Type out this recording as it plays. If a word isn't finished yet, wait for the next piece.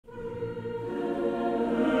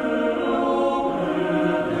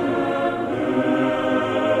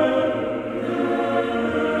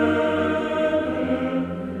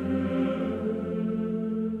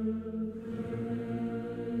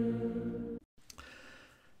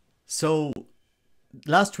So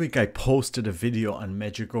last week I posted a video on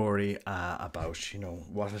Medjugorje about,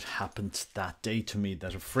 what had happened that day to me,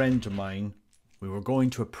 that a friend of mine, we were going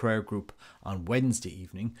to a prayer group on Wednesday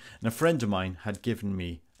evening, and a friend of mine had given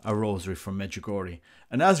me a rosary from Medjugorje.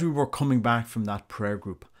 And as we were coming back from that prayer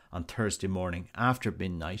group on Thursday morning after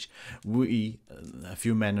midnight, we, a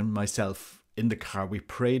few men and myself in the car, we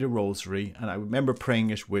prayed a rosary, and I remember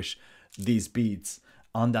praying it with these beads.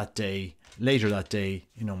 On that day, later that day,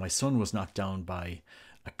 my son was knocked down by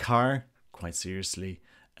a car quite seriously,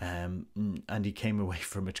 and he came away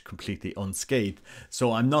from it completely unscathed.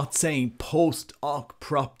 So I'm not saying post hoc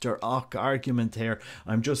propter hoc argument here.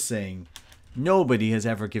 I'm just saying nobody has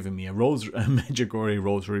ever given me a Medjugorje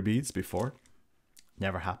rosary beads before.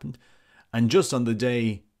 Never happened. And just on the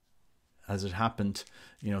day as it happened,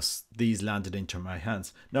 these landed into my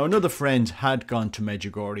hands. Now, another friend had gone to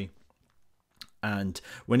Medjugorje, and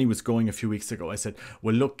when he was going a few weeks ago, I said,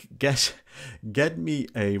 well, look, get me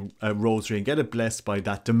a rosary and get it blessed by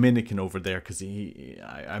that Dominican over there. Because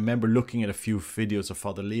I remember looking at a few videos of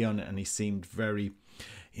Father Leon, and he seemed very,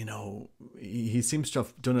 he seems to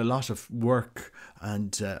have done a lot of work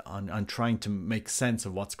and on trying to make sense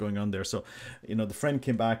of what's going on there. So, the friend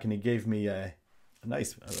came back and he gave me a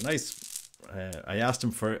nice I asked him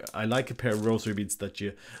for, I like a pair of rosary beads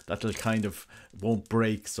that'll kind of won't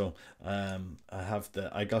break. So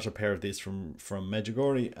I got a pair of these from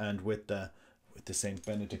Medjugorje, and with the Saint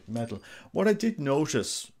Benedict medal. What I did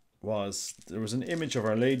notice was there was an image of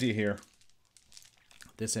Our Lady here.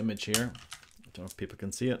 This image here, I don't know if people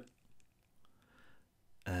can see it.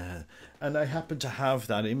 And I happen to have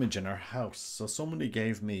that image in our house. So somebody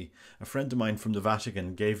gave me, a friend of mine from the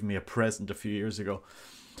Vatican gave me a present a few years ago.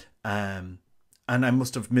 And I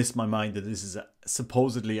must have missed my mind that this is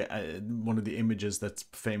supposedly one of the images that's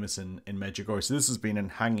famous in Medjugorje. So this has been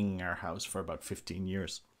hanging in our house for about 15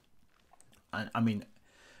 years. And I mean,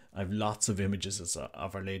 I have lots of images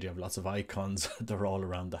of Our Lady. I have lots of icons. They're all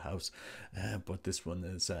around the house. But this one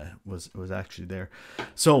was actually there.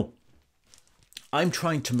 So I'm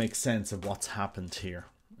trying to make sense of what's happened here.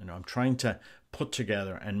 I'm trying to put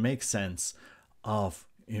together and make sense of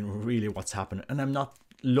really what's happened. And I'm not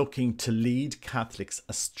looking to lead Catholics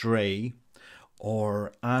astray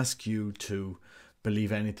or ask you to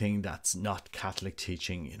believe anything that's not Catholic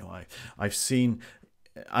teaching. I've seen,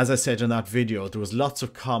 as I said in that video, there was lots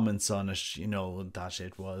of comments on it, that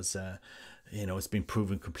it was it's been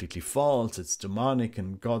proven completely false, it's demonic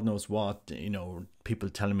and God knows what, people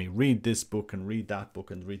telling me read this book and read that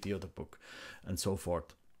book and read the other book and so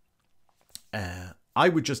forth. I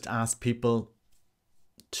would just ask people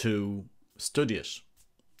to study it.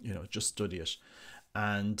 Just study it.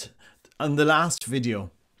 And on the last video,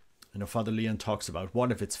 Father Leon talks about,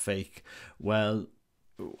 what if it's fake? Well,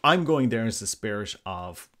 I'm going there as the spirit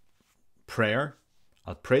of prayer.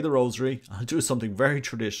 I'll pray the rosary. I'll do something very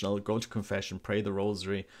traditional. Go to confession, pray the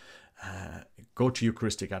rosary, go to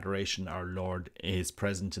Eucharistic adoration. Our Lord is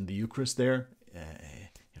present in the Eucharist there.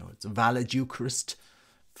 It's a valid Eucharist,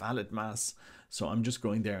 valid Mass. So I'm just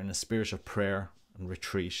going there in a spirit of prayer and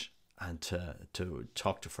retreat, and to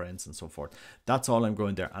talk to friends and so forth. That's all I'm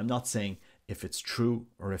going there. I'm not saying if it's true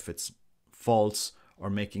or if it's false or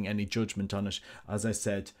making any judgment on it. As I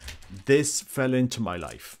said, this fell into my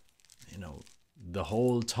life. The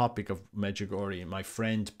whole topic of Medjugorje, my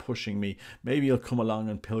friend pushing me, maybe you'll come along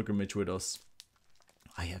on pilgrimage with us.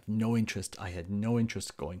 I have no interest. I had no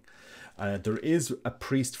interest going. There is a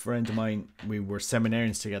priest friend of mine. We were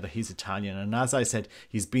seminarians together. He's Italian. And as I said,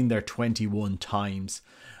 he's been there 21 times.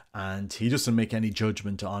 And he doesn't make any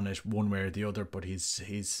judgment on it one way or the other, but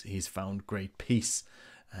he's found great peace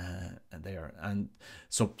there. And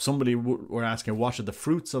so somebody were asking, what are the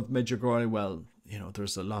fruits of Medjugorje? Well,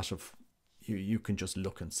 there's a lot of, you can just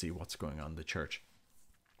look and see what's going on in the church.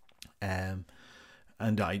 And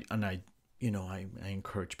I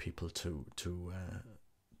encourage people to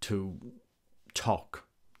talk,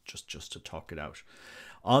 just to talk it out.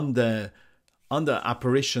 On the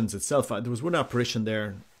apparitions itself, there was one apparition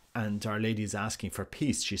there, and Our Lady is asking for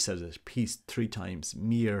peace. She says it, peace 3 times,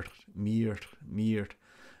 mir, mir, mir,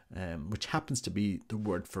 which happens to be the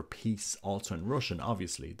word for peace also in Russian.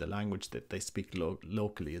 Obviously, the language that they speak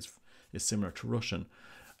locally is similar to Russian.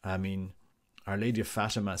 I mean, Our Lady of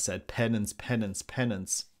Fatima said penance, penance,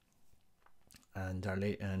 penance.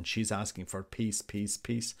 And she's asking for peace, peace,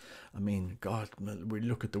 peace. I mean, God, we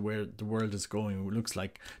look at the world is going. It looks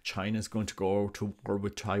like China's going to go to war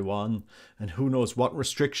with Taiwan, and who knows what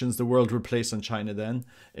restrictions the world will place on China then.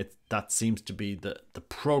 That seems to be the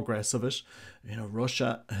progress of it.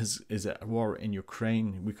 Russia is at war in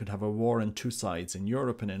Ukraine. We could have a war on 2 sides, in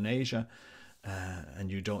Europe and in Asia.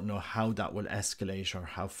 and you don't know how that will escalate or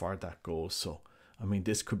how far that goes. So, I mean,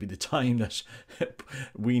 this could be the time that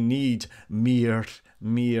we need mir.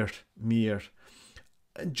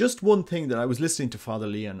 Just one thing that I was listening to Father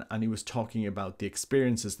Leon, and he was talking about the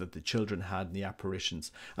experiences that the children had in the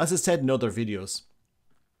apparitions. As I said in other videos,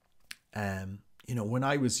 you know, when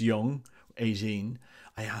I was young, 18,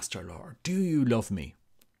 I asked our Lord, do you love me?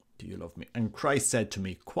 Do you love me? And Christ said to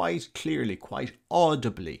me quite clearly, quite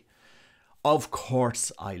audibly, of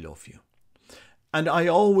course I love you. And I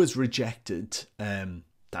always rejected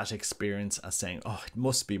that experience as saying, oh, it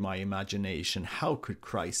must be my imagination. How could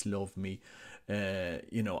Christ love me?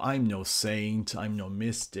 You know, I'm no saint, I'm no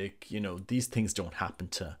mystic. You know, these things don't happen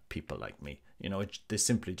to people like me. You know, they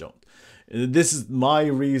simply don't. This is my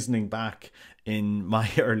reasoning back in my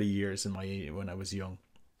early years, when I was young.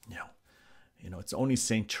 You know, it's only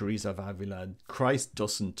Saint Teresa of Avila. Christ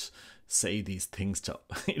doesn't say these things to,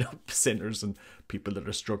 you know, sinners and people that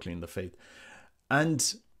are struggling in the faith.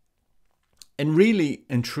 And really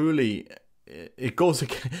and truly, it goes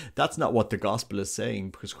again. That's not what the gospel is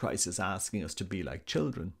saying, because Christ is asking us to be like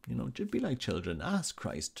children. You know, to be like children. Ask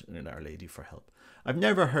Christ and Our Lady for help. I've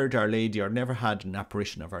never heard Our Lady, or never had an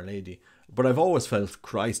apparition of Our Lady, but I've always felt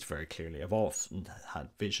Christ very clearly. I've often had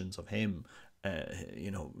visions of him,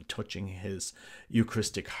 you know, touching his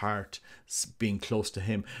Eucharistic heart, being close to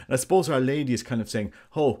him. And I suppose Our Lady is kind of saying,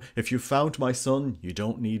 oh, if you found my son, you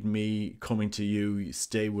don't need me coming to you. You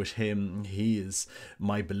stay with him. He is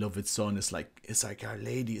my beloved son. It's like Our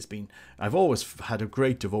Lady has been, I've always had a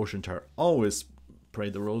great devotion to her, always pray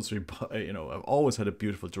the rosary, you know, I've always had a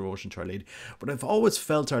beautiful devotion to Our Lady, but I've always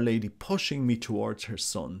felt Our Lady pushing me towards her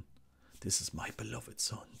son. This is my beloved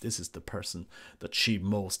son. This is the person that she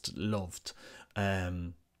most loved.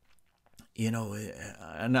 You know,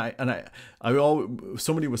 and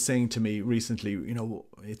somebody was saying to me recently, you know,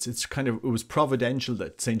 it's kind of, it was providential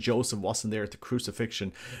that Saint Joseph wasn't there at the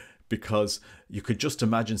crucifixion, because you could just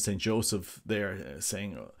imagine Saint Joseph there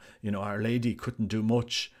saying, you know, Our Lady couldn't do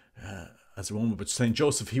much as a woman, but Saint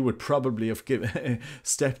Joseph, he would probably have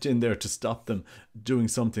stepped in there to stop them doing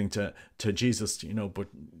something to Jesus, you know. But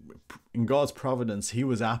in God's providence, he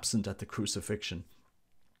was absent at the crucifixion,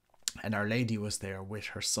 and Our Lady was there with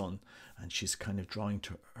her son, and she's kind of drawing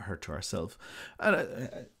her to herself. And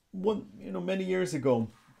you know, many years ago,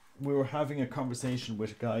 we were having a conversation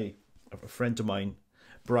with a friend of mine,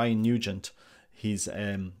 Brian Nugent. He's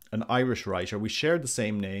an Irish writer. We share the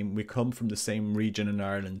same name. We come from the same region in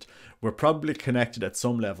Ireland. We're probably connected at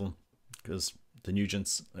some level, because the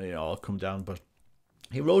Nugents, they all come down. But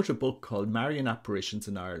he wrote a book called Marian Apparitions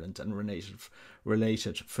in Ireland and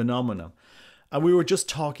Related Phenomena. And we were just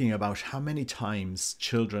talking about how many times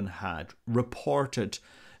children had reported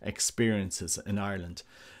experiences in Ireland.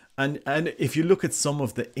 And if you look at some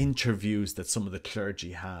of the interviews that some of the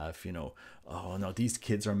clergy have, you know, oh no, these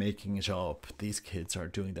kids are making it up. These kids are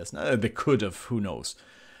doing this. No, they could have, who knows.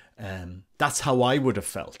 That's how I would have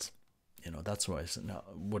felt. You know, that's what I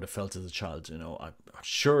would have felt as a child. You know,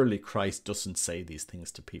 surely Christ doesn't say these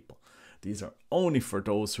things to people. These are only for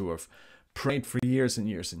those who have prayed for years and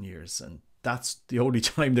years and years. And that's the only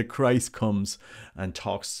time that Christ comes and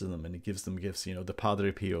talks to them and he gives them gifts. You know, the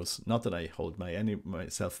Padre Pios. Not that I hold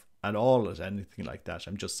myself at all as anything like that.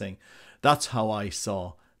 I'm just saying that's how I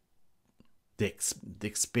saw the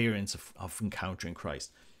experience of encountering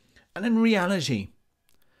Christ. And in reality,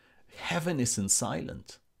 heaven isn't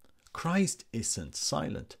silent. Christ isn't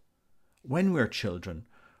silent. When we're children,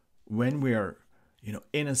 when we're, you know,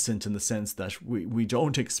 innocent in the sense that we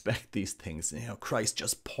don't expect these things, you know, Christ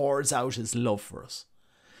just pours out his love for us.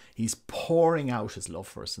 He's pouring out his love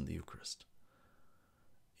for us in the Eucharist.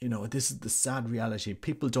 You know, this is the sad reality.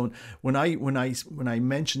 People don't, when I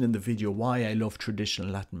mentioned in the video why I love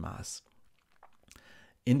traditional Latin Mass,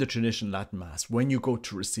 in the traditional Latin Mass, when you go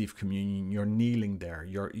to receive communion, you're kneeling there,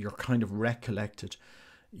 you're kind of recollected,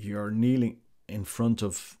 you're kneeling in front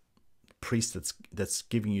of the priest that's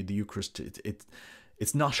giving you the Eucharist.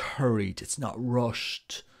 It's not hurried, it's not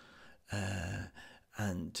rushed,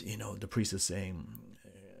 and you know, the priest is saying,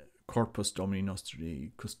 Corpus Domini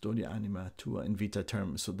Nostri, custodia anima tua in vita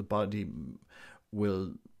term. So the body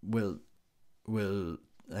will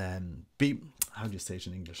be, how do you say it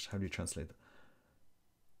in English? How do you translate it?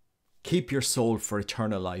 Keep your soul for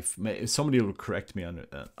eternal life. Somebody will correct me on it,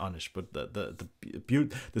 but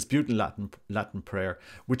this beautiful Latin prayer,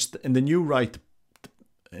 which in the new rite,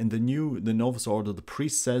 in the Novus Ordo, the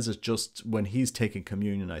priest says it just when he's taking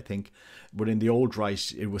communion, I think. But in the old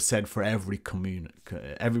rite, it was said for everybody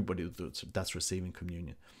that's receiving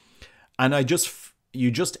communion. And you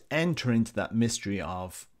just enter into that mystery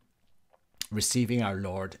of receiving our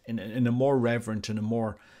Lord in a more reverent and a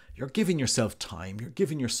more, you're giving yourself time, you're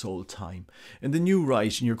giving your soul time. In the new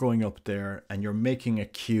rite, and you're going up there and you're making a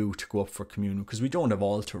queue to go up for communion, because we don't have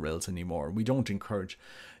altar rails anymore. We don't encourage,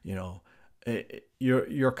 you know,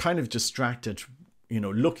 you're kind of distracted, you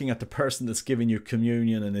know, looking at the person that's giving you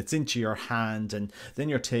communion, and it's into your hand, and then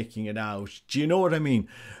you're taking it out. Do you know what I mean?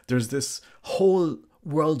 There's this whole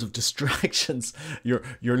world of distractions you're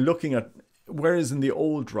looking at. Whereas in the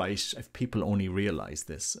old rite, if people only realize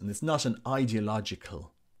this, and it's not an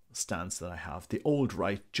ideological stance that I have, the old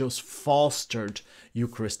rite just fostered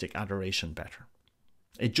Eucharistic adoration better.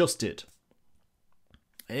 It just did.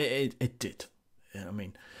 It did. I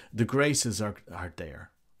mean, the graces are there.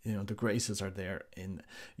 You know, the graces are there.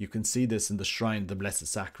 You can see this in the Shrine of the Blessed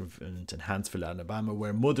Sacrament in Huntsville, Alabama,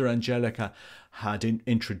 where Mother Angelica had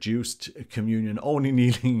introduced communion only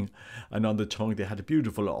kneeling and on the tongue. They had a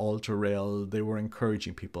beautiful altar rail. They were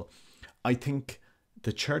encouraging people. I think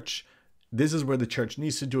the church, this is where the church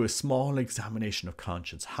needs to do a small examination of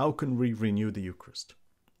conscience. How can we renew the Eucharist?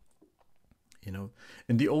 You know,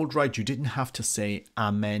 in the old rite, you didn't have to say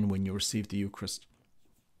Amen when you received the Eucharist,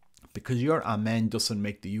 because your Amen doesn't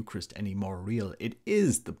make the Eucharist any more real. It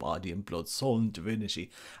is the body and blood, soul and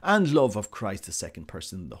divinity and love of Christ, the second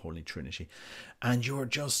person of the Holy Trinity. And you're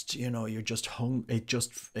just, you know, you're just it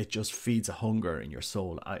just feeds a hunger in your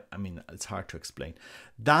soul. I mean, it's hard to explain.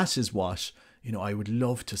 That is what, you know, I would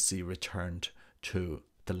love to see returned to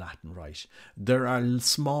the Latin Rite. There are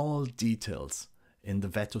small details in the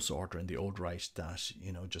Vetus Order in the old Rite that,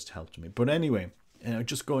 you know, just helped me. But anyway, you know,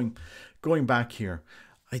 just going back here,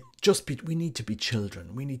 we need to be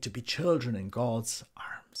children. We need to be children in God's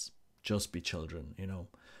arms. Just be children, you know.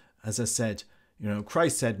 As I said, you know,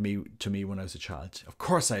 Christ said to me when I was a child, of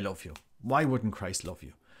course I love you. Why wouldn't Christ love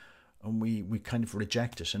you? And we kind of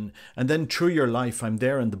reject it. And then through your life, I'm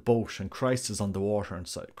there in the boat and Christ is on the water, and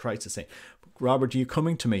so Christ is saying, Robert, are you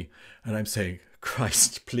coming to me? And I'm saying,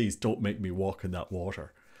 Christ, please don't make me walk in that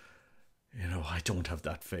water. You know, I don't have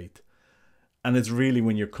that faith. And it's really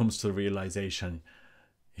when it comes to the realization,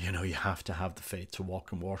 you know, you have to have the faith to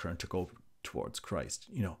walk in water and to go towards Christ,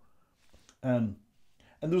 you know. And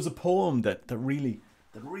there was a poem that really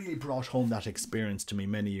brought home that experience to me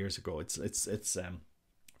many years ago. It's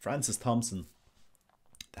Francis Thompson,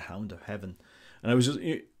 The Hound of Heaven. And I was just,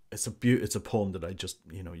 it's a poem that I just,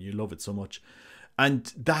 you know, you love it so much.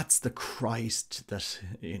 And that's the Christ that,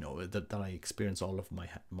 you know, that I experience all of my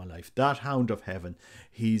life. That Hound of Heaven,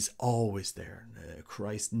 he's always there.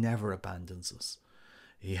 Christ never abandons us.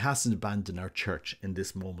 He hasn't abandoned our church in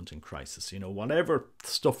this moment in crisis. You know, whatever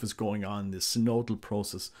stuff is going on, this synodal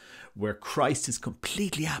process where Christ is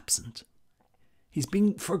completely absent. He's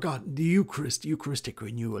been forgotten. The Eucharist, Eucharistic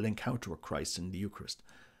renewal, encounter with Christ in the Eucharist.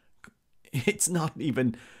 It's not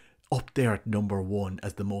even up there at number one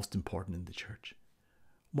as the most important in the church.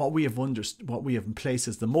 What we have placed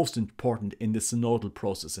as the most important in the synodal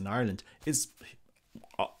process in Ireland is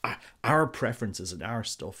our preferences and our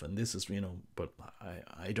stuff, and this is, you know, but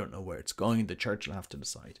I don't know where it's going. The church will have to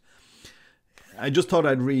decide. I just thought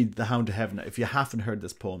I'd read The Hound of Heaven. If you haven't heard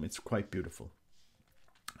this poem, it's quite beautiful.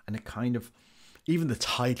 And it kind of, even the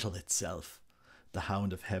title itself, The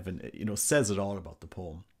Hound of Heaven, you know, says it all about the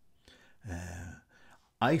poem.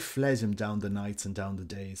 I fled him down the nights and down the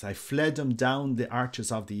days. I fled him down the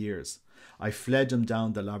arches of the years. I fled him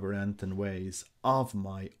down the labyrinthine ways of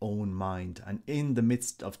my own mind, and in the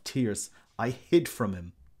midst of tears I hid from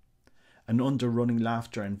him. And under running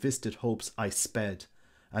laughter and visited hopes I sped,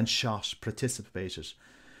 and shot, participated,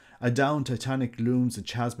 adown titanic glooms and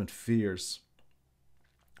chasmed fears.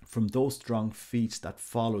 From those strong feet that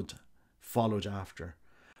followed after,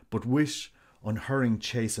 but wish, unhurrying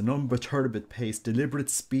chase, an unperturbed pace, deliberate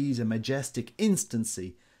speed, and majestic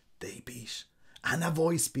instancy, they beat, and a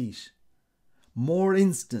voice beat, more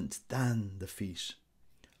instant than the feet.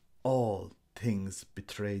 All things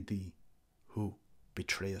betray thee, who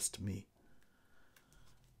betrayest me.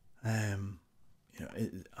 You know,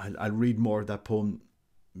 I'll read more of that poem.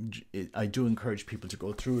 I do encourage people to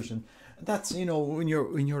go through it, and that's, you know, when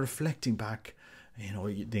you're reflecting back, you know,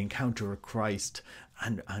 the encounter with Christ,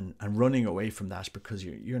 and running away from that because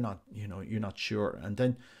you're not sure, and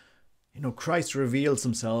then, you know, Christ reveals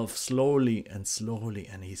himself slowly,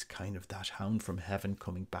 and he's kind of that hound from heaven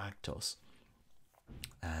coming back to us.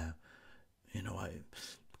 You know,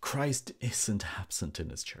 Christ isn't absent in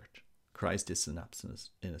his church. Christ isn't absent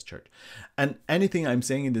in his church. And anything I'm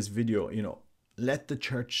saying in this video, you know, let the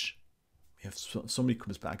church, if somebody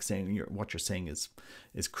comes back saying what you're saying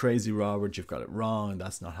is crazy, Robert, you've got it wrong,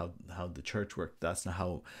 that's not how the church works, that's not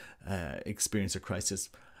how experience of Christ is,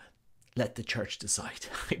 let the church decide.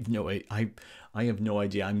 I have no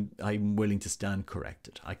idea. I'm willing to stand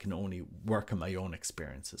corrected. I can only work on my own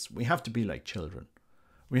experiences. We have to be like children.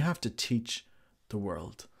 We have to teach the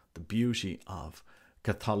world the beauty of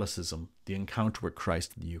Catholicism, the encounter with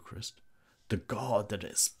Christ in the Eucharist, the God that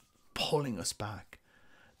is pulling us back,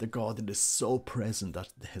 the God that is so present, that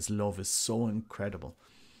his love is so incredible.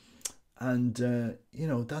 And you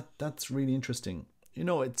know, that's really interesting. You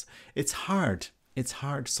know, it's hard. It's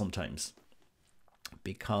hard sometimes,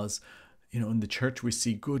 because, you know, in the church we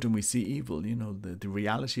see good and we see evil. You know, the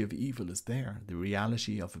reality of evil is there. The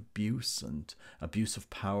reality of abuse and abuse of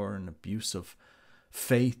power and abuse of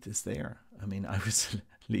faith is there. I mean, I was a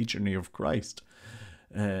legionary of Christ.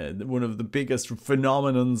 One of the biggest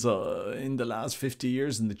phenomenons in the last 50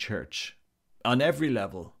 years in the church, on every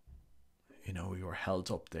level. You know, we were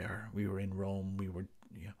held up there. We were in Rome. We were,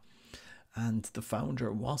 yeah. And the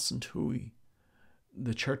founder wasn't who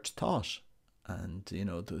the church thought. And, you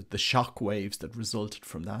know, the shock waves that resulted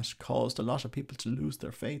from that caused a lot of people to lose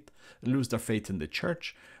their faith in the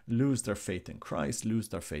church, lose their faith in Christ, lose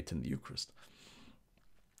their faith in the Eucharist.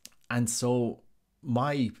 And so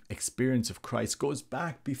my experience of Christ goes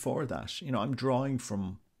back before that. You know, I'm drawing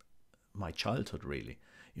from my childhood, really.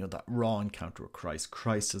 You know, that raw encounter with Christ.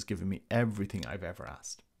 Christ has given me everything I've ever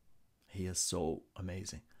asked. He is so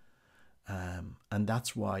amazing. And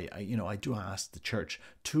that's why I do ask the church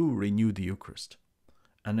to renew the Eucharist.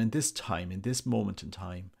 And in this time, in this moment in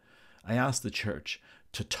time, I ask the church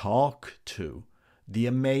to talk to the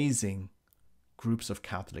amazing groups of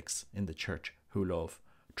Catholics in the church who love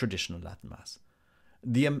traditional Latin Mass.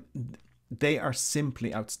 They are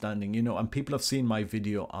simply outstanding, you know, and people have seen my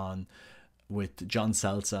video with John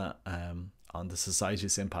Salza on the Society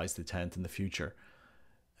of St. Pius X in the future.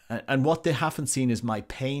 And what they haven't seen is my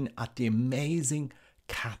pain at the amazing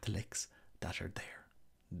Catholics that are there,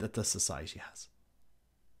 that the society has.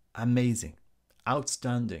 Amazing,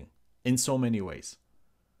 outstanding in so many ways,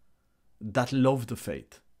 that love the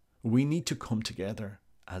faith. We need to come together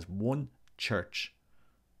as one church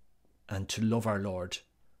and to love our Lord,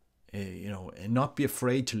 you know, and not be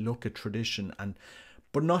afraid to look at tradition,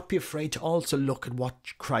 but not be afraid to also look at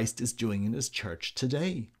what Christ is doing in his church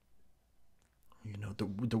today. You know,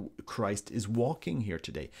 the Christ is walking here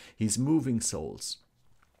today. He's moving souls.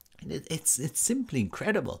 And it's simply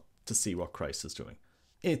incredible to see what Christ is doing.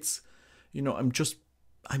 It's, you know, I'm just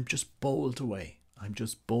bowled away. I'm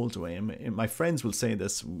just bowled away. And my friends will say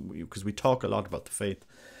this, because we talk a lot about the faith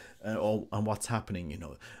and what's happening. You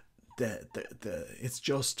know, it's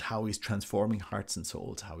just how he's transforming hearts and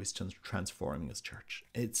souls, how he's transforming his church.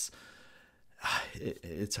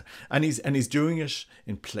 And he's doing it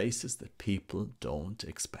in places that people don't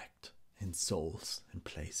expect, in souls, in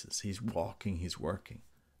places. He's walking, he's working.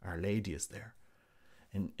 Our Lady is there,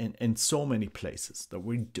 in so many places that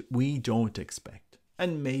we don't expect.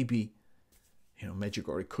 And maybe, you know,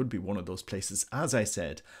 Medjugorje could be one of those places. As I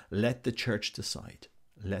said, let the church decide.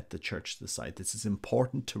 Let the church decide. This is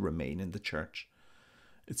important to remain in the church.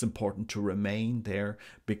 It's important to remain there,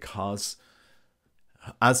 because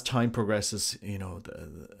as time progresses, you know,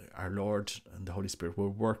 our Lord and the Holy Spirit will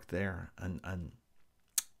work there, and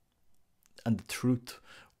the truth,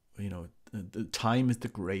 you know, the time is the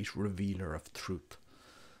great revealer of truth,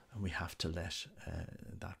 and we have to let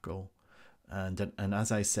that go. And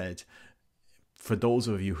as I said, for those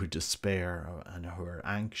of you who despair and who are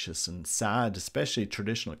anxious and sad, especially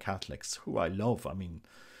traditional Catholics who I love, I mean,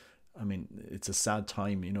 it's a sad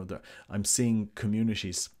time. You know, I'm seeing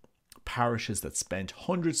communities, parishes that spent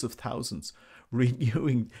hundreds of thousands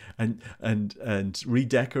renewing and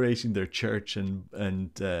redecorating their church, and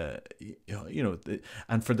you know,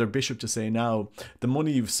 and for their bishop to say, now the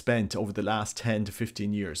money you've spent over the last 10 to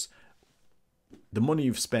 15 years, the money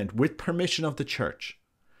you've spent with permission of the church,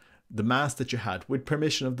 the mass that you had with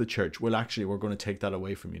permission of the church, well, actually, we're going to take that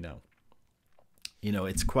away from you now. You know,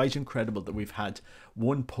 it's quite incredible that we've had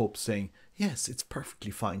one pope saying, yes, it's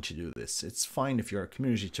perfectly fine to do this. It's fine if you're a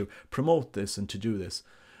community to promote this and to do this.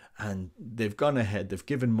 And they've gone ahead, they've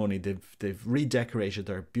given money, they've redecorated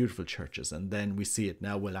their beautiful churches. And then we see it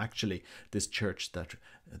now, well, actually, this church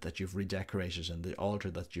that you've redecorated, and the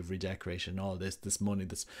altar that you've redecorated, and all this money,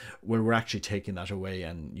 well, we're actually taking that away,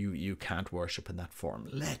 and you can't worship in that form.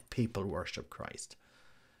 Let people worship Christ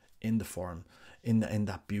in the form, in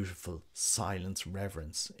that beautiful silence,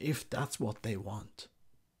 reverence, if that's what they want.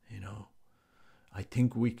 You know, I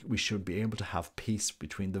think we should be able to have peace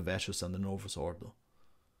between the Vetus and the Novus Ordo.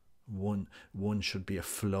 One should be a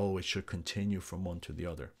flow. It should continue from one to the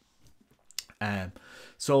other.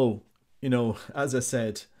 So, you know, as I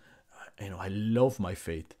said, you know, I love my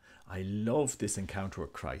faith. I love this encounter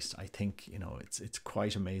with Christ. I think, you know, it's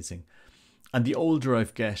quite amazing. And the older I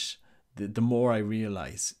get, the more I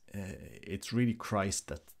realize it's really Christ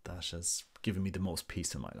that has given me the most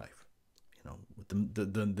peace in my life. You know,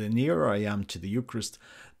 the nearer I am to the Eucharist,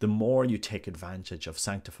 the more you take advantage of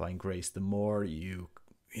sanctifying grace, the more you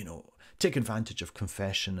know, take advantage of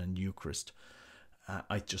confession and Eucharist.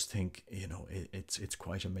 I just think, you know, it's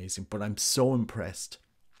quite amazing. But I'm so impressed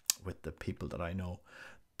with the people that I know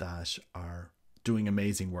that are doing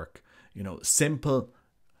amazing work. You know, simple,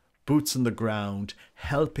 boots on the ground,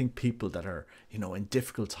 helping people that are, you know, in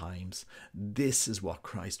difficult times. This is what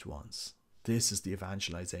Christ wants. This is the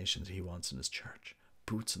evangelization that he wants in his church.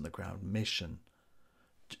 Boots on the ground, mission,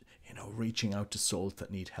 you know, reaching out to souls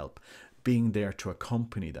that need help, being there to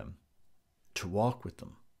accompany them, to walk with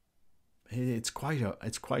them. It's quite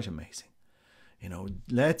amazing. You know,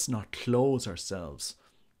 let's not close ourselves,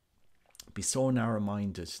 be so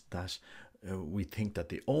narrow-minded that we think that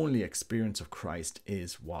the only experience of Christ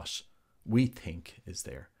is what we think is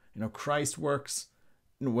there. You know, Christ works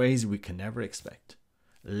in ways we can never expect.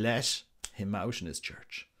 Let him out in his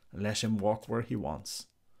church. Let him walk where he wants.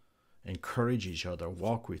 Encourage each other.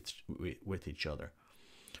 Walk with each other.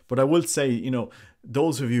 But I will say, you know,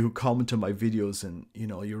 those of you who comment on my videos and, you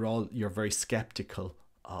know, you're very skeptical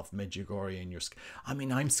of Medjugorje,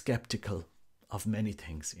 and I'm skeptical of many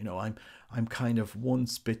things. You know, I'm kind of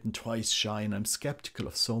once bitten, twice shy, and I'm skeptical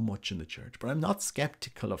of so much in the church. But I'm not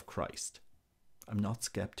skeptical of Christ. I'm not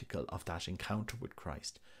skeptical of that encounter with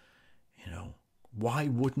Christ. You know, why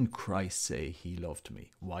wouldn't Christ say he loved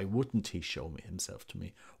me? Why wouldn't he show me himself to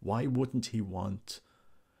me? Why wouldn't he want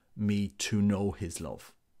me to know his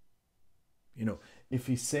love? You know, if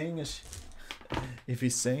he's saying it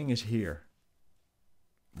here,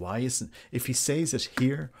 why isn't, if he says it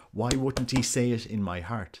here, why wouldn't he say it in my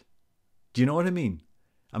heart? Do you know what I mean?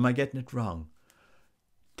 Am I getting it wrong?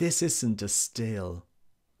 This isn't a stale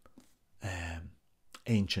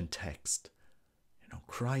ancient text. You know,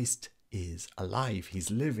 Christ is alive.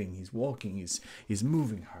 He's living. He's walking. He's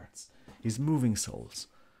moving hearts. He's moving souls.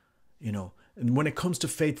 You know, and when it comes to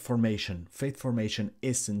faith formation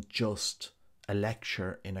isn't just a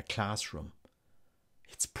lecture in a classroom.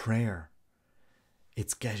 It's prayer.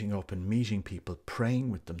 It's getting up and meeting people,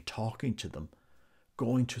 praying with them, talking to them,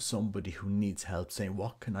 going to somebody who needs help, saying,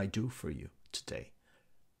 what can I do for you today?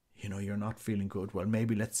 You know, you're not feeling good. Well,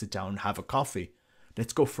 maybe let's sit down and have a coffee.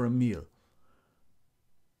 Let's go for a meal.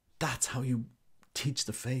 That's how you teach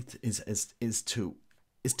the faith, is to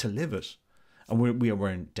live it. And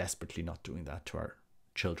we're desperately not doing that to our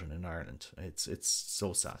children in Ireland. It's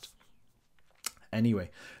so sad. Anyway,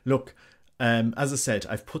 look, as I said,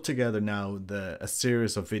 I've put together now a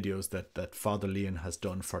series of videos that Father Leon has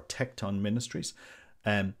done for Tecton Ministries.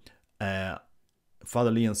 Father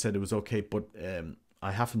Leon said it was okay, but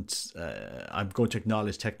I haven't. I'm going to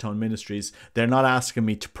acknowledge Tecton Ministries. They're not asking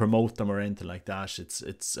me to promote them or anything like that.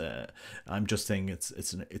 I'm just saying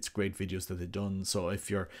it's great videos that they've done. So if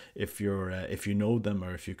you know them,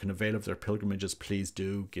 or if you can avail of their pilgrimages, please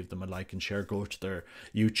do give them a like and share. Go to their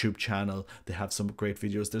YouTube channel. They have some great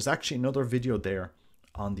videos. There's actually another video there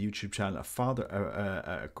on the YouTube channel,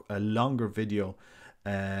 a longer video,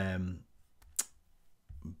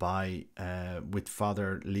 with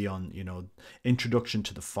Father Leon, you know, introduction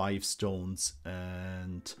to the 5 stones,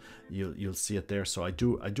 and you'll see it there. So I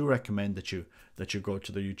do recommend that you go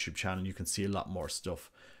to the YouTube channel. You can see a lot more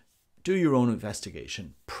stuff. Do your own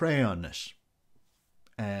investigation, pray on it.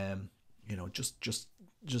 You know, just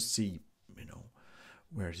see, you know,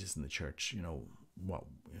 where it is in the church. You know what,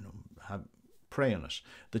 you know, pray on it.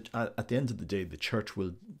 At the end of the day, the church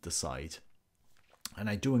will decide. And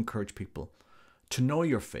I do encourage people to know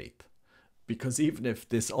your faith, because even if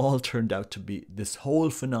this whole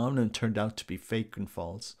phenomenon turned out to be fake and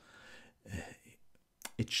false,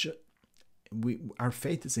 our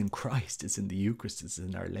faith is in Christ, it's in the Eucharist, it's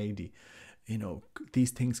in Our Lady. You know,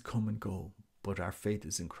 these things come and go, but our faith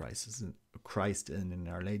is in Christ, is in Christ and in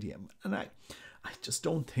Our Lady. And I just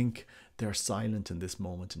don't think they're silent in this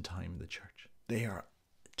moment in time in the church. They are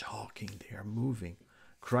talking, they are moving.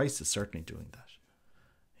 Christ is certainly doing that.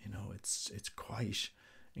 You know, it's quite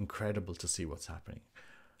incredible to see what's happening.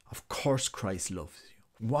 Of course Christ loves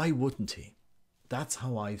you. Why wouldn't he? That's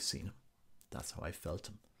how I've seen him. That's how I felt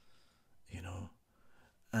him. You know,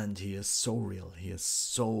 and he is so real. He is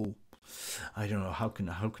so, I don't know, how can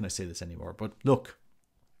I say this anymore? But look,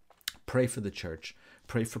 pray for the church.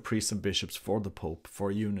 Pray for priests and bishops, for the Pope, for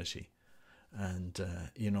unity. And,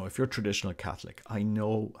 you know, if you're traditional Catholic, I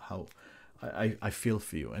know how... I feel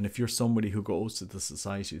for you. And if you're somebody who goes to the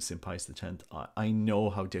Society of St. Pius X, I know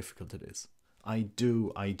how difficult it is. I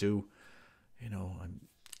do. You know, I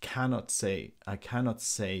cannot say.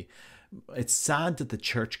 It's sad that the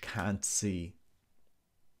church can't see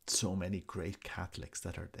so many great Catholics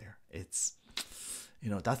that are there. It's, you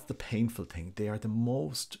know, that's the painful thing. They are the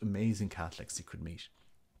most amazing Catholics you could meet.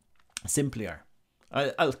 Simply are.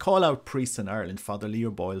 I'll call out priests in Ireland: Father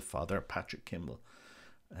Leo Boyle, Father Patrick Kimball,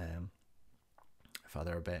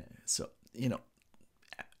 Father Abbe. So, you know,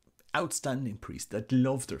 outstanding priests that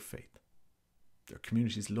love their faith. Their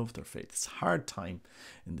communities love their faith. It's a hard time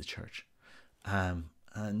in the church.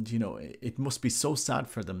 And, you know, it must be so sad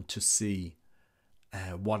for them to see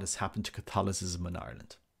what has happened to Catholicism in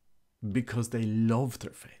Ireland, because they love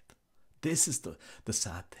their faith. This is the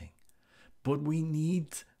sad thing. But we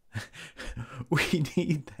need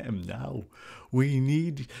them now. We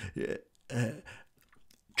need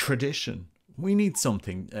tradition. We need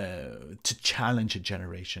something to challenge a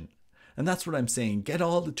generation. And that's what I'm saying. Get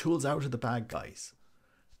all the tools out of the bag, guys.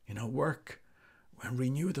 You know, work and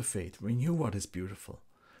renew the faith. Renew what is beautiful.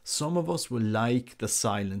 Some of us will like the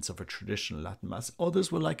silence of a traditional Latin Mass.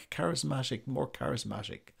 Others will like a charismatic, more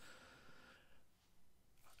charismatic.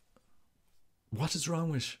 What is wrong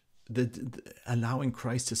with the allowing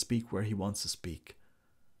Christ to speak where he wants to speak?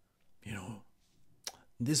 You know,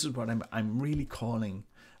 this is what I'm really calling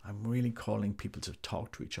people to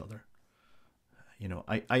talk to each other. You know,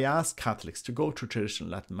 I ask Catholics to go to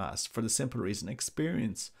traditional Latin Mass for the simple reason: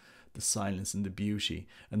 experience the silence and the beauty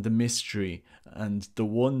and the mystery and the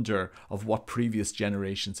wonder of what previous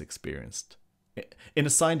generations experienced, in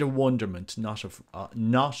a sign of wonderment, not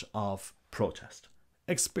of protest.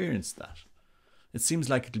 Experience that. It seems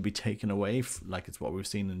like it'll be taken away, like it's what we've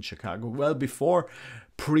seen in Chicago. Well, before,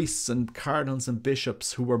 priests and cardinals and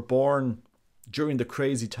bishops who were born during the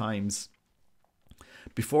crazy times,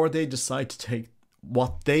 before they decide to take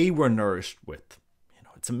what they were nourished with. You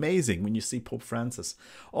know, it's amazing when you see Pope Francis,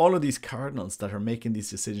 all of these cardinals that are making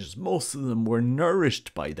these decisions, most of them were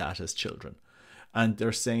nourished by that as children. And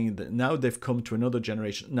they're saying that now they've come to another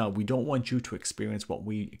generation. No, we don't want you to experience what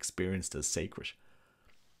we experienced as sacred.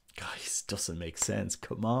 Guys, doesn't make sense.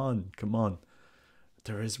 Come on.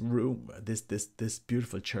 There is room. This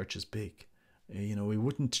beautiful church is big. You know, we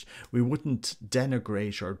wouldn't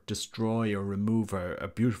denigrate or destroy or remove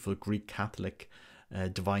a beautiful Greek Catholic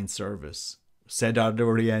divine service, said ad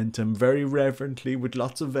orientem, very reverently, with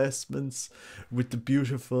lots of vestments, with the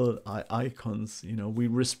beautiful icons. You know,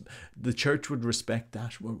 the church would respect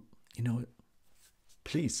that. Well, you know,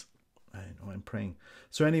 please. I know I'm praying.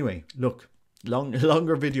 So anyway, look,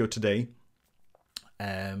 longer video today,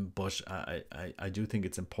 but I do think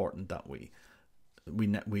it's important that we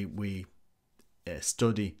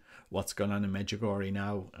study what's going on in Medjugorje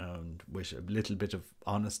now, and with a little bit of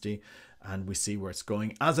honesty, and we see where it's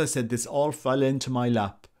going. As I said, this all fell into my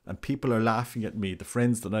lap, and people are laughing at me. The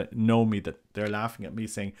friends that know me, that they're laughing at me,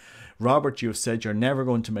 saying, "Robert, you've said you're never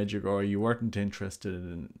going to Medjugorje. You weren't interested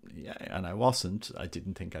in," yeah, and I wasn't. I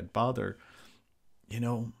didn't think I'd bother. You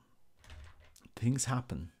know, things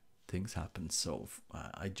happen. So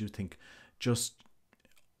I do think just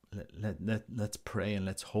let's pray and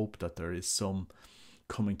let's hope that there is some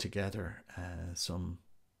coming together, some,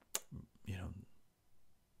 you know,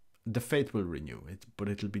 the faith will renew it, but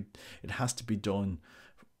it has to be done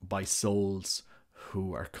by souls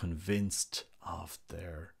who are convinced of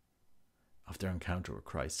their encounter with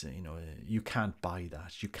Christ. You know, you can't buy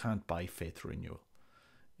that. You can't buy faith renewal.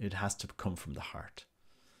 It has to come from the heart,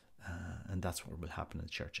 and that's what will happen in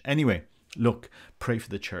the church. Anyway, look, pray for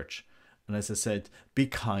the church. And as I said, be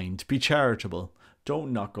kind, be charitable.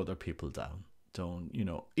 Don't knock other people down. Don't, you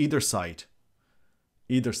know, either side,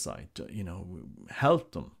 you know,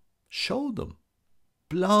 help them, show them,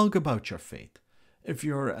 blog about your faith. If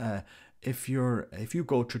you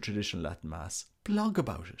go to traditional Latin Mass, blog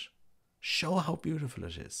about it. Show how beautiful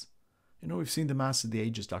it is. You know, we've seen the Mass of the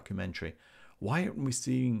Ages documentary. Why aren't we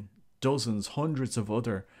seeing dozens, hundreds of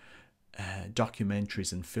other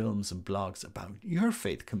documentaries and films and blogs about your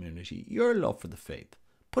faith community, your love for the faith?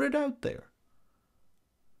 Put it out there.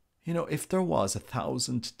 You know, if there was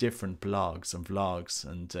 1,000 different blogs and vlogs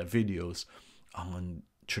and videos on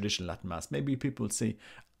traditional Latin Mass, maybe people would see.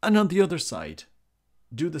 And on the other side,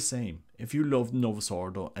 do the same. If you love Novus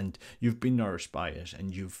Ordo and you've been nourished by it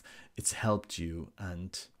and it's helped you,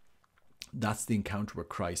 and that's the encounter with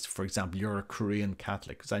Christ. For example, you're a Korean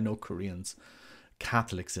Catholic, because I know Koreans,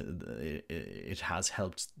 Catholics, it has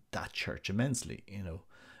helped that church immensely. You know,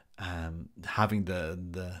 having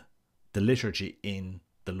the liturgy in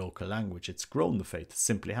the local language, it's grown the faith. It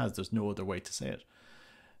simply has. There's no other way to say it.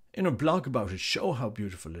 You know, blog about it. Show how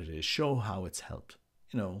beautiful it is. Show how it's helped.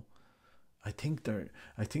 You know, I think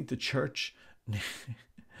the church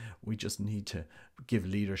we just need to give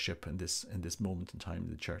leadership in this moment in time in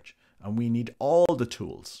the church, and we need all the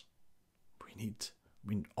tools. We need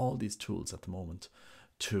all these tools at the moment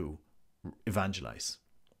to evangelize.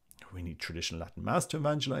 We need traditional Latin Mass to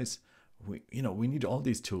evangelize. We need all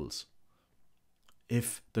these tools.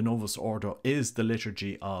 If the Novus Ordo is the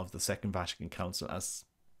liturgy of the Second Vatican Council, as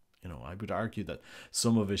I would argue that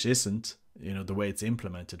some of it isn't, the way it's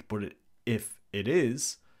implemented, but if it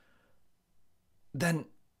is, then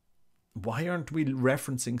why aren't we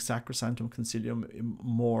referencing Sacrosanctum Concilium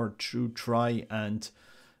more to try and,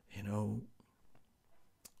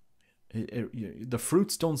 the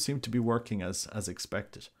fruits don't seem to be working as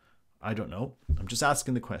expected. I don't know. I'm just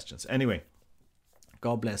asking the questions. Anyway,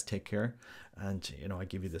 God bless, take care. And, I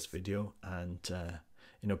give you this video, and,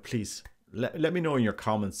 please let me know in your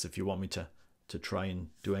comments if you want me to try and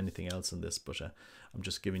do anything else on this, but I'm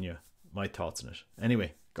just giving you my thoughts on it.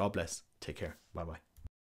 Anyway, God bless, take care. Bye-bye.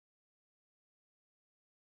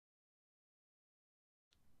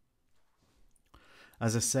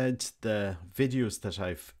 As I said, the videos that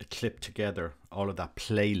I've clipped together, all of that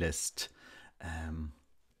playlist,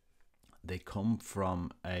 they come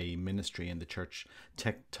from a ministry in the church,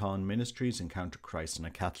 Tecton Ministries, Encounter Christ on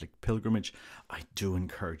a Catholic Pilgrimage. I do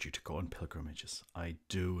encourage you to go on pilgrimages. I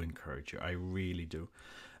do encourage you. I really do.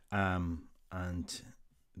 And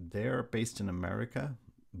they're based in America.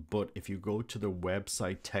 But if you go to the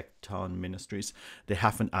website, Tecton Ministries, they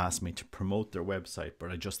haven't asked me to promote their website,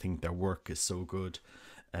 but I just think their work is so good.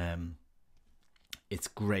 It's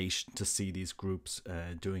great to see these groups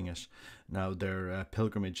doing it. Now, their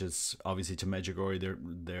pilgrimages, obviously, to Medjugorje,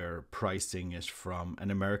 they're pricing it from an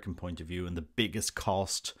American point of view, and the biggest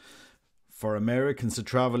cost for Americans to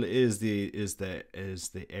travel is the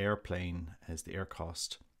airplane, is the air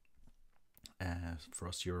cost. For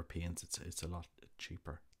us Europeans, it's a lot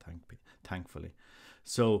cheaper, thankfully.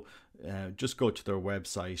 So just go to their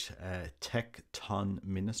website, Tecton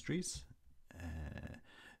Ministries,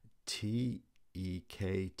 Tekton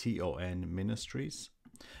Ministries,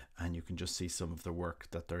 and you can just see some of the work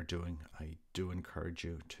that they're doing. I do encourage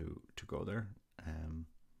you to go there,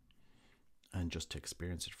 and just to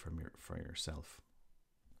experience it for yourself.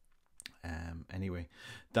 Anyway,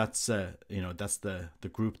 that's that's the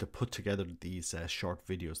group that put together these short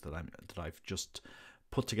videos that I've just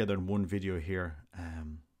put together in one video here.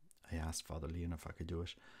 I asked Father Leon if I could do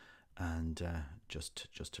it, and just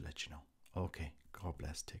to let you know. Okay, God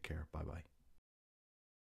bless, take care, bye bye.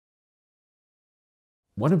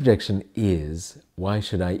 One objection is, why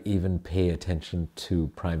should I even pay attention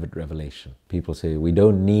to private revelation? People say we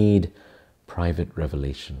don't need private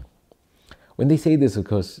revelation. When they say this, of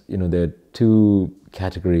course, there are two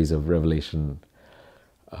categories of revelation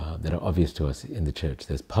that are obvious to us in the church.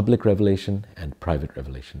 There's public revelation and private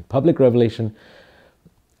revelation. Public revelation,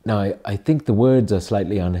 now I think the words are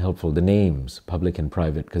slightly unhelpful, the names, public and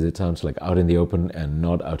private, because it sounds like out in the open and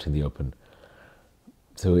not out in the open.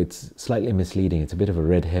 So it's slightly misleading. It's a bit of a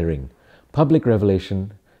red herring. Public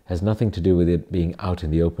revelation has nothing to do with it being out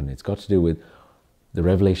in the open. It's got to do with the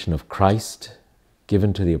revelation of Christ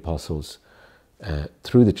given to the apostles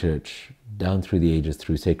through the church, down through the ages,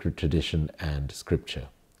 through sacred tradition and scripture,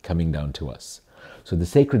 coming down to us. So the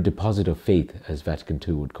sacred deposit of faith, as Vatican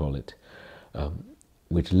II would call it,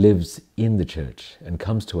 which lives in the church and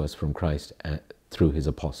comes to us from Christ through his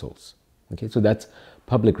apostles. Okay, so that's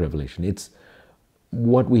public revelation. It's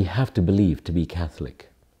what we have to believe to be Catholic.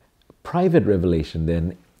 Private revelation,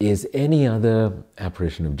 then, is any other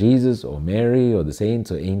apparition of Jesus or Mary or the saints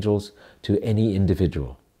or angels to any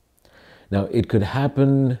individual. Now, it could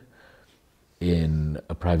happen in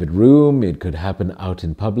a private room, it could happen out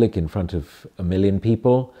in public in front of 1 million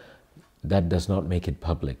people. That does not make it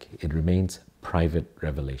public. It remains private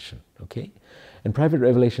revelation, okay? And private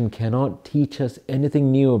revelation cannot teach us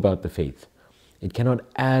anything new about the faith. It cannot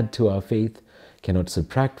add to our faith, cannot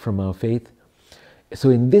subtract from our faith. So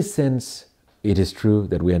in this sense, it is true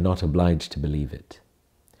that we are not obliged to believe it.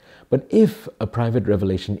 But if a private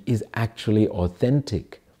revelation is actually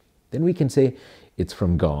authentic, then we can say it's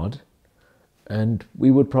from God, and we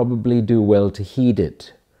would probably do well to heed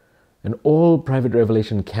it. And all private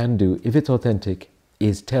revelation can do, if it's authentic,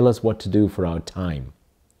 is tell us what to do for our time.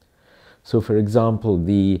 So for example,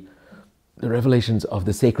 the revelations of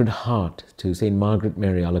the Sacred Heart to St. Margaret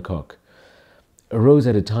Mary Alacoque arose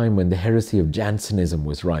at a time when the heresy of Jansenism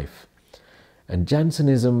was rife. And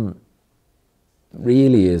Jansenism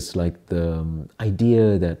really is like the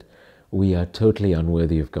idea that we are totally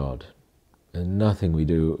unworthy of God. And nothing we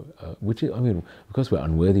do, which is, I mean, of course we're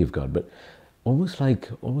unworthy of God, but almost like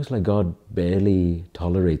God barely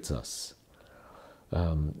tolerates us.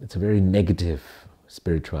 It's a very negative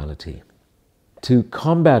spirituality. To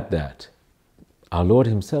combat that, our Lord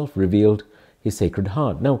himself revealed his Sacred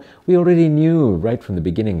Heart. Now, we already knew right from the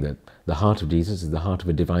beginning that the heart of Jesus is the heart of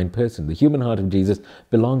a divine person. The human heart of Jesus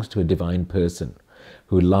belongs to a divine person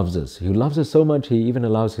who loves us so much he even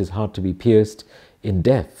allows his heart to be pierced in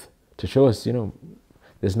death to show us,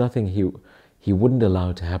 there's nothing he wouldn't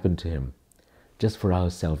allow to happen to him just for our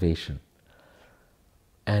salvation.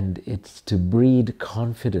 And it's to breed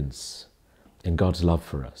confidence in God's love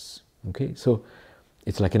for us. Okay, so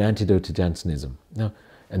it's like an antidote to Jansenism. Now,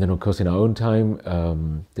 and then of course in our own time,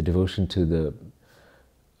 the devotion to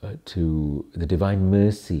the Divine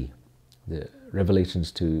Mercy, the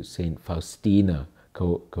revelations to Saint Faustina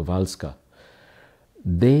Kowalska,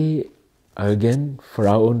 they are again for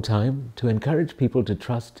our own time to encourage people to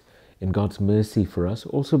trust in God's mercy for us,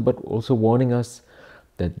 but also warning us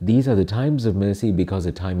that these are the times of mercy because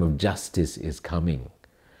a time of justice is coming.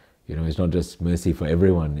 It's not just mercy for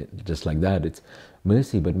everyone, just like that. It's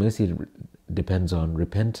mercy, but mercy depends on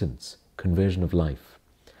repentance, conversion of life.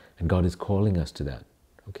 And God is calling us to that.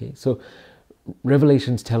 Okay, so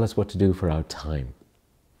revelations tell us what to do for our time.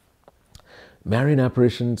 Marian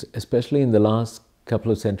apparitions, especially in the last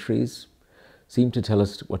couple of centuries, seem to tell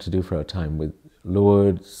us what to do for our time. With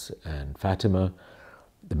Lourdes and Fatima,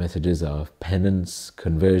 the messages of penance,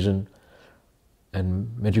 conversion, and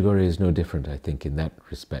Medjugorje is no different, I think, in that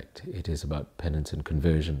respect. It is about penance and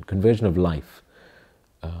conversion of life,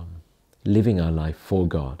 living our life for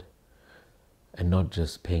God, and not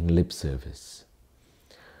just paying lip service.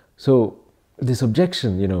 So this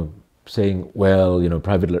objection, saying, well,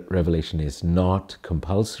 private revelation is not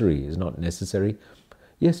compulsory, is not necessary.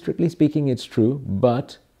 Yes, strictly speaking, it's true,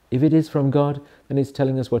 but if it is from God, then it's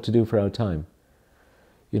telling us what to do for our time.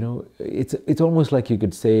 It's almost like you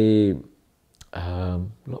could say,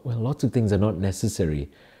 lots of things are not necessary.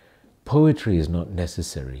 Poetry is not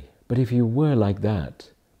necessary. But if you were like that,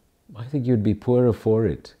 I think you'd be poorer for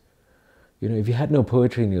it. If you had no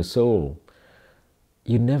poetry in your soul,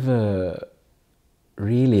 you'd never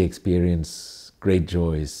really experience great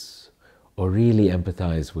joys or really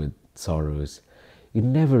empathize with sorrows. You'd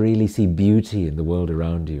never really see beauty in the world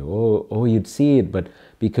around you, or you'd see it but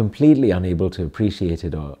be completely unable to appreciate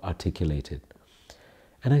it or articulate it.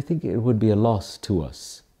 And I think it would be a loss to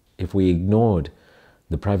us if we ignored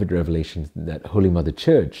the private revelation that Holy Mother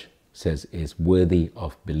Church says is worthy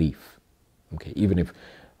of belief. Okay, even if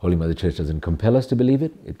Holy Mother Church doesn't compel us to believe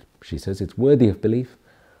it, she says it's worthy of belief.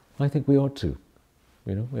 I think we ought to.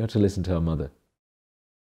 We ought to listen to our mother.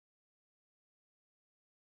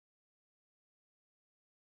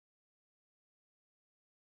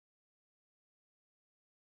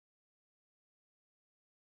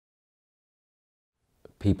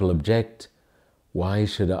 People object, why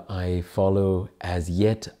should I follow as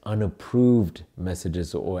yet unapproved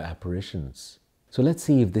messages or apparitions? So let's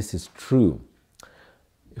see if this is true.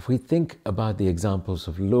 If we think about the examples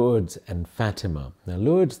of Lourdes and Fatima. Now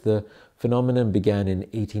Lourdes, the phenomenon began in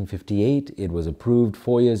 1858. It was approved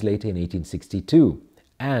 4 years later in 1862.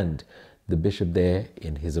 And the bishop there,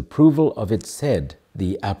 in his approval of it, said,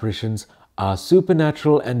 the apparitions are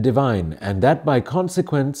supernatural and divine, and that by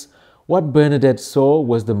consequence, what Bernadette saw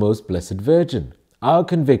was the Most Blessed Virgin. Our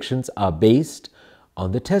convictions are based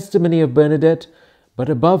on the testimony of Bernadette, but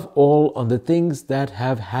above all on the things that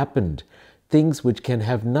have happened, things which can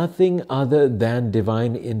have nothing other than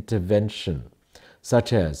divine intervention,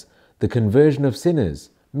 such as the conversion of sinners,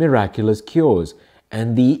 miraculous cures,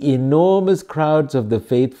 and the enormous crowds of the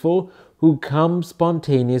faithful who come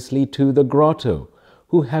spontaneously to the grotto,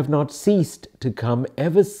 who have not ceased to come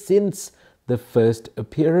ever since the first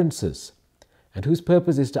appearances, and whose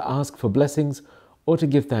purpose is to ask for blessings or to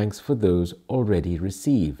give thanks for those already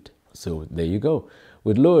received. So there you go.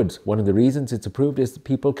 With Lourdes, one of the reasons it's approved is the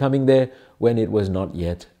people coming there when it was not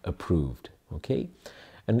yet approved. Okay?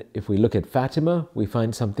 And if we look at Fatima, we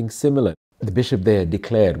find something similar. The bishop there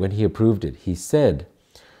declared, when he approved it, he said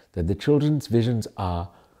that the children's visions are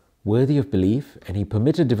worthy of belief, and he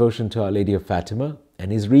permitted devotion to Our Lady of Fatima,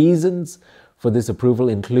 and his reasons for this approval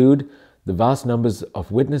include the vast numbers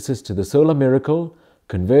of witnesses to the solar miracle,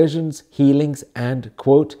 conversions, healings, and,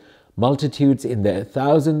 quote, multitudes in their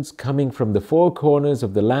thousands coming from the four corners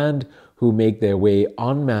of the land who make their way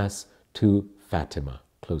en masse to Fatima,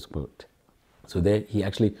 close quote. So there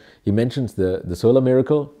he mentions the solar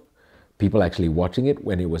miracle, people actually watching it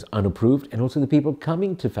when it was unapproved, and also the people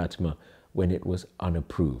coming to Fatima when it was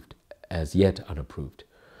unapproved, as yet unapproved.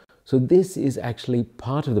 So this is actually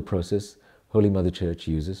part of the process Holy Mother Church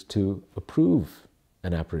uses to approve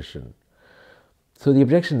an apparition. So the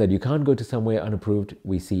objection that you can't go to somewhere unapproved,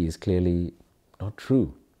 we see is clearly not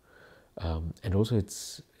true. And also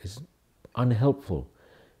it's unhelpful,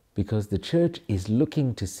 because the church is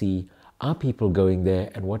looking to see, are people going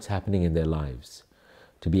there and what's happening in their lives,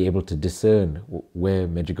 to be able to discern where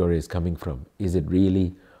Medjugorje is coming from. Is it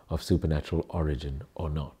really of supernatural origin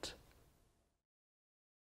or not?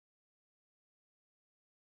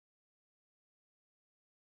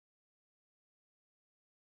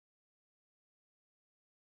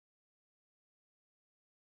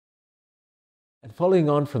 And following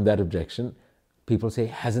on from that objection, people say,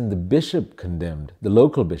 hasn't the bishop condemned, the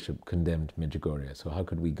local bishop condemned Medjugorje? So how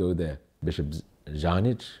could we go there? Bishop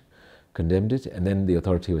Žanić condemned it, and then the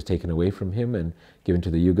authority was taken away from him and given to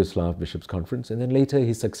the Yugoslav Bishops' Conference. And then later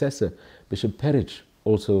his successor, Bishop Pereira,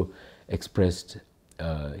 also expressed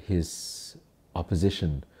his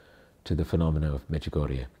opposition to the phenomena of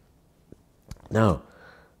Medjugorje. Now,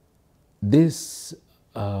 this,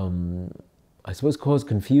 I suppose, caused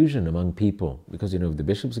confusion among people, because, if the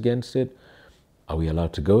bishop's against it, are we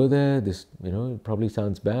allowed to go there? This, it probably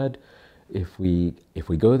sounds bad. If we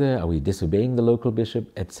go there, are we disobeying the local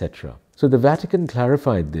bishop, etc.? So the Vatican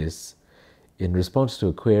clarified this in response to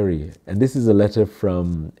a query, and this is a letter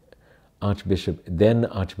from then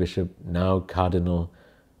Archbishop, now Cardinal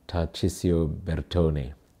Tarcisio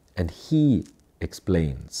Bertone, and he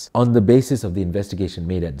explains, on the basis of the investigation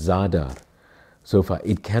made at Zadar, so far,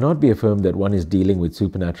 it cannot be affirmed that one is dealing with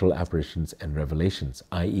supernatural apparitions and revelations,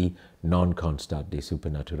 i.e. non-constat de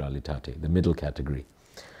supernaturalitate, the middle category.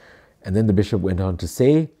 And then the bishop went on to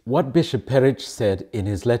say what Bishop Pereira said in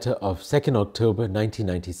his letter of 2nd October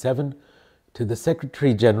 1997 to the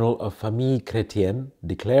Secretary General of Famille Chrétienne,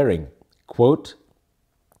 declaring, quote,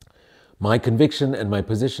 "My conviction and my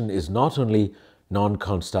position is not only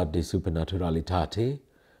non-constat de supernaturalitate,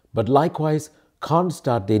 but likewise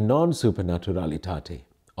constat de non-supernaturalitate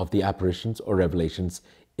of the apparitions or revelations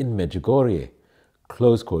in Medjugorje,"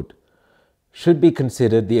 close quote, should be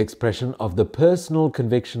considered the expression of the personal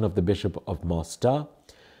conviction of the Bishop of Mostar,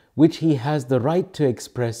 which he has the right to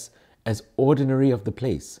express as ordinary of the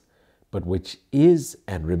place, but which is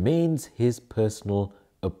and remains his personal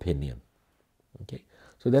opinion. Okay,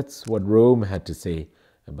 so that's what Rome had to say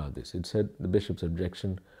about this. It said the bishop's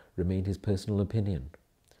objection remained his personal opinion,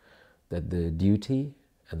 that the duty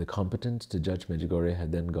and the competence to judge Medjugorje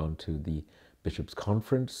had then gone to the Bishops'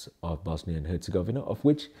 Conference of Bosnia and Herzegovina, of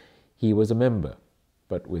which he was a member,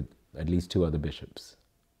 but with at least 2 other bishops.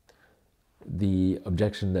 The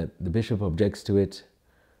objection that the bishop objects to it,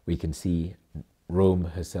 we can see Rome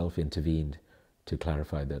herself intervened to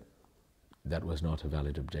clarify that that was not a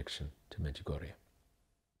valid objection to Medjugorje.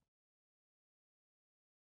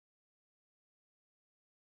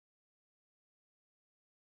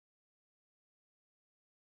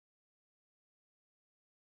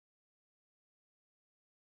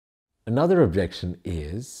 Another objection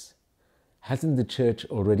is, hasn't the church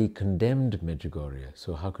already condemned Medjugorje?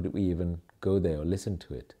 So how could we even go there or listen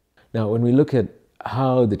to it? Now, when we look at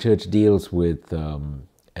how the church deals with an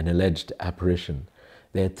alleged apparition,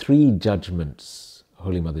 there are 3 judgments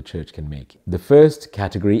Holy Mother Church can make. The first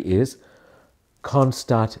category is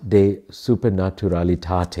constat de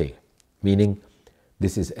supernaturalitate, meaning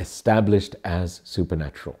this is established as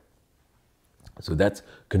supernatural. So that's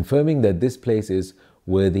confirming that this place is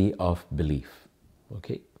worthy of belief.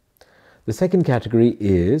 Okay. The second category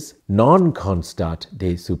is non-constat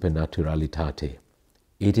de supernaturalitate.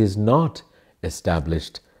 It is not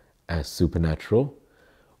established as supernatural,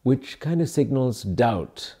 which kind of signals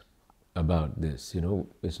doubt about this.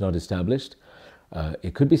 It's not established.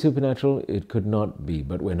 It could be supernatural, it could not be,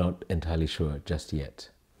 but we're not entirely sure just yet.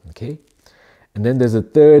 Okay. And then there's a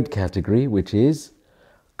third category, which is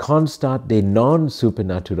constat de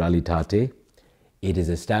non-supernaturalitate. It is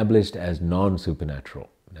established as non-supernatural.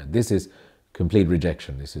 Now, this is complete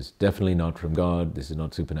rejection. This is definitely not from God. This is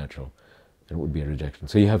not supernatural. It would be a rejection.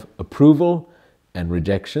 So you have approval and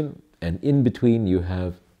rejection, and in between you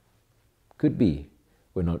have could be,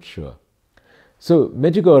 we're not sure. So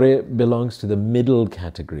Medjugorje belongs to the middle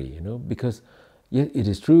category, because it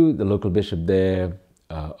is true the local bishop there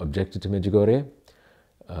objected to Medjugorje.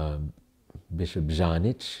 Bishop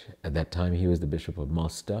Žanić, at that time he was the Bishop of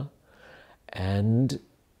Mostar, and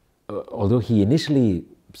although he initially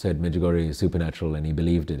said Medjugorje is supernatural and he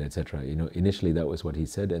believed it, etc., initially that was what he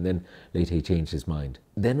said, and then later he changed his mind.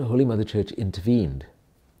 Then Holy Mother Church intervened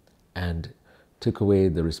and took away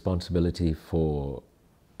the responsibility for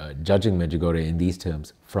judging Medjugorje in these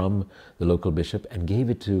terms from the local bishop and gave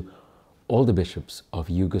it to all the bishops of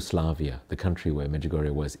Yugoslavia, the country where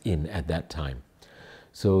Medjugorje was in at that time.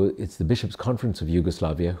 So it's the Bishops' Conference of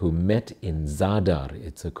Yugoslavia who met in Zadar.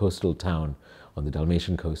 It's a coastal town on the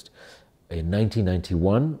Dalmatian coast. in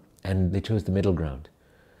 1991, and they chose the middle ground,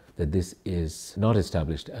 that this is not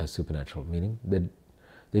established as supernatural, meaning that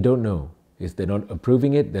they don't know. They're not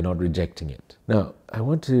approving it, they're not rejecting it. Now, I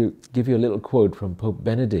want to give you a little quote from Pope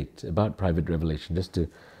Benedict about private revelation, just to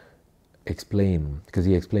explain, because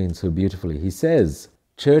he explains so beautifully. He says,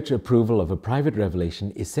 church approval of a private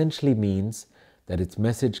revelation essentially means that its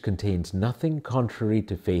message contains nothing contrary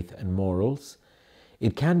to faith and morals.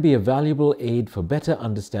 It can be a valuable aid for better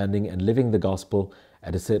understanding and living the gospel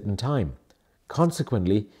at a certain time.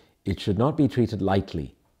 Consequently, it should not be treated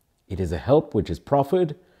lightly. It is a help which is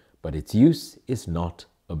proffered, but its use is not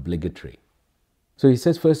obligatory. So he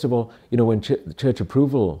says, first of all, when church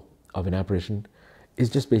approval of an apparition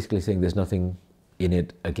is just basically saying there's nothing in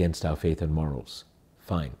it against our faith and morals.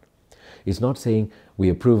 Fine. It's not saying we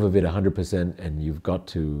approve of it 100% and you've got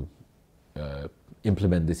to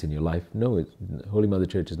implement this in your life. No, Holy Mother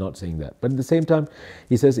Church is not saying that. But at the same time,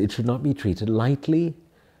 he says it should not be treated lightly.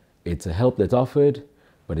 It's a help that's offered,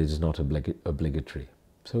 but it is not obligatory.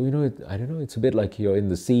 So, I don't know, it's a bit like you're in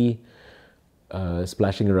the sea,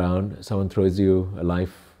 splashing around. Someone throws you a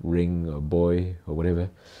life ring or buoy or whatever.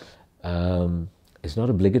 It's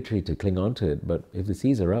not obligatory to cling on to it, but if the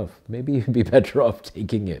seas are rough, maybe you'd be better off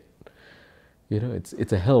taking it.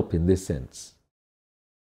 It's a help in this sense.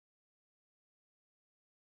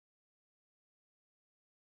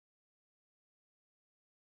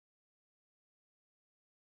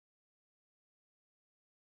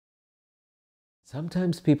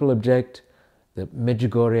 Sometimes people object that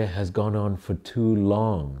Medjugorje has gone on for too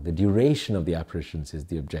long. The duration of the apparitions is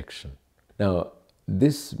the objection. Now,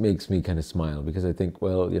 this makes me kind of smile because I think,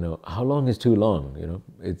 well, how long is too long?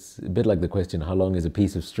 It's a bit like the question, how long is a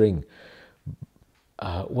piece of string?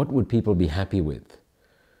 What would people be happy with?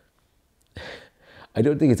 I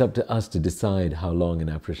don't think it's up to us to decide how long an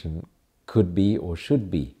apparition could be or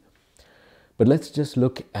should be. But let's just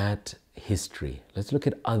look at history. Let's look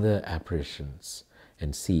at other apparitions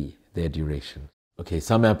and see their duration. Okay,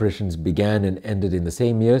 some apparitions began and ended in the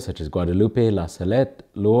same year, such as Guadalupe, La Salette,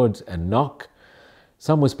 Lourdes, and Knock.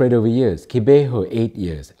 Some were spread over years. Quibejo, 8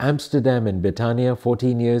 years. Amsterdam and Betania,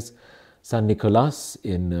 14 years. San Nicolas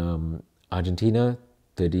in Argentina,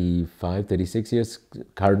 35, 36 years,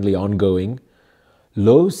 currently ongoing.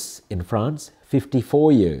 Los in France,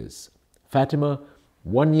 54 years. Fatima,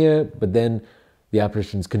 1 year, but then the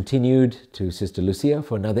apparitions continued to Sister Lucia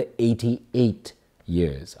for another 88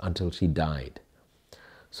 years until she died.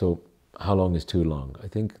 So how long is too long? I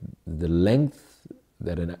think the length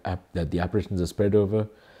that the apparitions are spread over,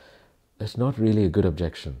 that's not really a good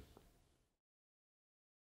objection.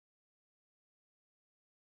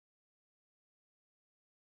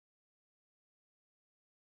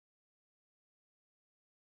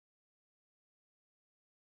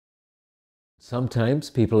 Sometimes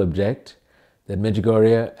people object that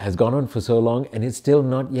Medjugorje has gone on for so long and it's still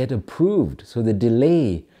not yet approved. So the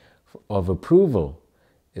delay of approval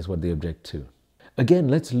is what they object to. Again,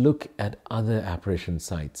 let's look at other apparition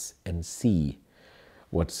sites and see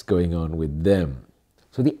what's going on with them.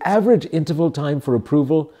 So the average interval time for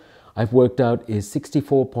approval I've worked out is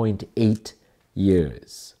 64.8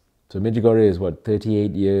 years. So Medjugorje is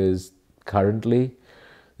 38 years currently.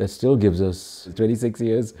 That still gives us 26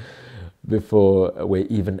 years before we're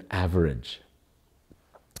even average.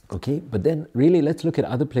 Okay, but then really let's look at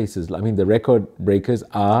other places. I mean, the record breakers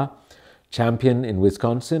are Champion in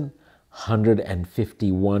Wisconsin,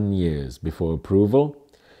 151 years before approval.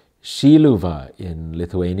 Šiluva in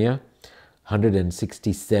Lithuania,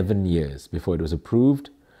 167 years before it was approved.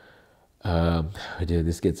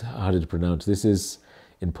 This gets harder to pronounce. This is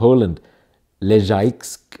in Poland.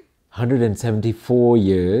 Leżajsk, 174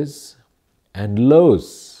 years. And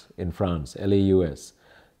Los in France, Laus,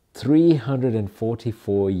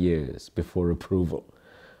 344 years before approval.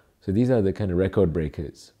 So these are the kind of record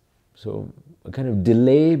breakers. So a kind of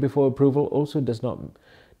delay before approval also does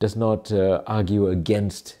not argue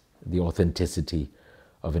against the authenticity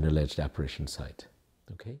of an alleged apparition site.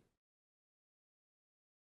 Okay?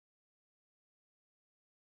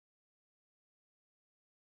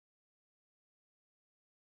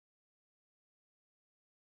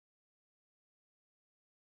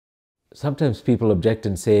 Sometimes people object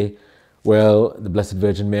and say, well, the Blessed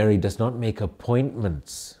Virgin Mary does not make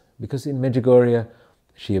appointments because in Medjugorje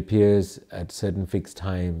she appears at certain fixed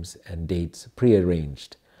times and dates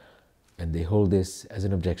prearranged. And they hold this as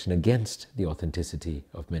an objection against the authenticity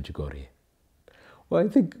of Medjugorje. Well, I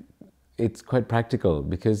think it's quite practical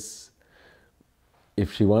because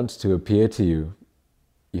if she wants to appear to you,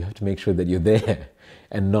 you have to make sure that you're there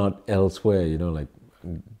and not elsewhere, like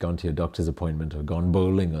gone to your doctor's appointment or gone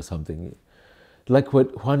bowling or something. Like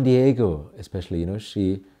what Juan Diego, especially, you know,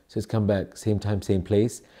 she says, come back, same time, same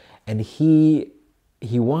place. And he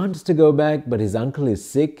wants to go back, but his uncle is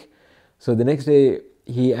sick. So the next day,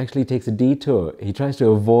 he actually takes a detour. He tries to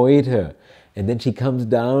avoid her. And then she comes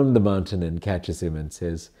down the mountain and catches him and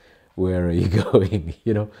says, where are you going?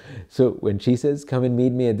 You know, so when she says, come and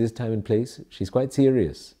meet me at this time and place, she's quite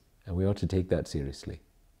serious. And we ought to take that seriously.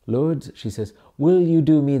 Lourdes, she says, will you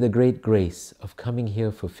do me the great grace of coming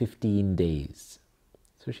here for 15 days?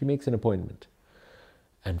 So she makes an appointment.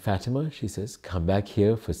 And Fatima, she says, come back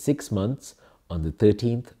here for 6 months on the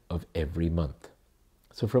 13th of every month.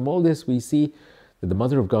 So from all this, we see that the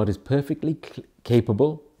Mother of God is perfectly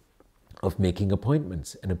capable of making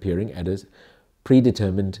appointments and appearing at a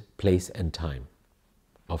predetermined place and time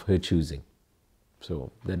of her choosing.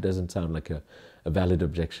 So that doesn't sound like a valid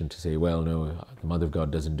objection to say, well, no, the Mother of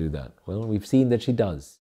God doesn't do that. Well, we've seen that she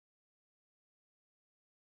does.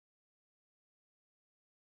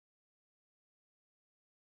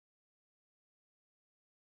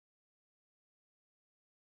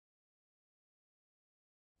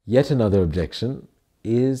 Yet another objection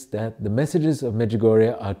is that the messages of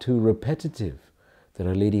Medjugorje are too repetitive, that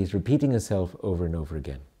Our Lady is repeating herself over and over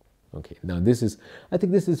again. Okay, now I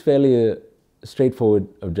think this is fairly a straightforward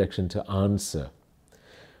objection to answer.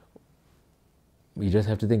 We just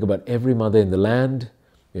have to think about every mother in the land.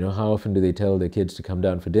 You know, how often do they tell their kids to come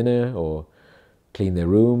down for dinner or clean their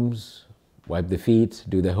rooms, wipe their feet,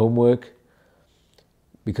 do their homework?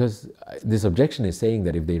 Because this objection is saying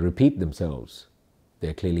that if they repeat themselves,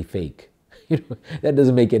 they're clearly fake. You know, that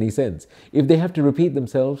doesn't make any sense. If they have to repeat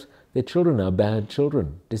themselves, their children are bad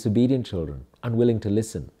children, disobedient children, unwilling to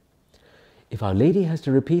listen. If Our Lady has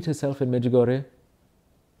to repeat herself in Medjugorje,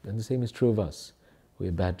 then the same is true of us. We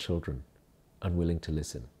are bad children, unwilling to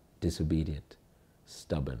listen, disobedient,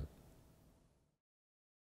 stubborn.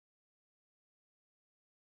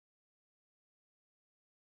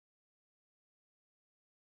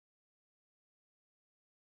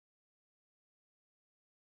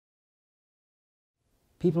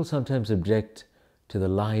 People sometimes object to the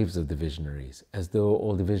lives of the visionaries, as though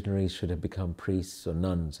all the visionaries should have become priests or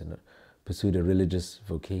nuns and pursued a religious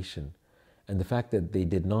vocation. And the fact that they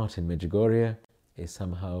did not in Medjugorje is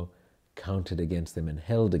somehow counted against them and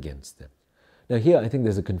held against them. Now here I think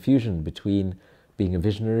there's a confusion between being a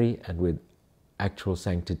visionary and with actual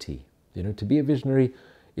sanctity. You know, to be a visionary,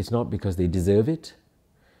 it's not because they deserve it,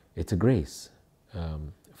 it's a grace,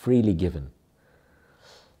 freely given.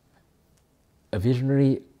 A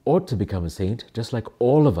visionary ought to become a saint, just like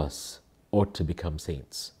all of us ought to become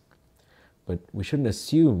saints. But we shouldn't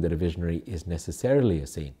assume that a visionary is necessarily a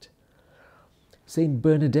saint. Saint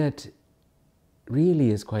Bernadette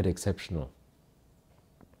really is quite exceptional.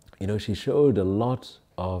 You know, she showed a lot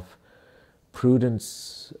of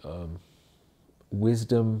prudence,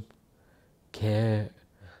 wisdom, care.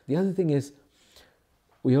 The other thing is,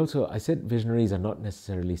 I said visionaries are not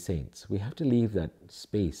necessarily saints. We have to leave that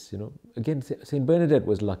space, you know. Again, Saint Bernadette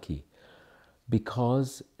was lucky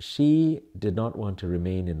because she did not want to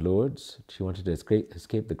remain in Lourdes. She wanted to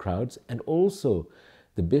escape the crowds, and also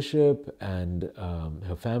the bishop and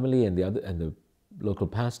her family and the local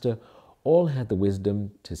pastor all had the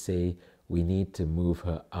wisdom to say, we need to move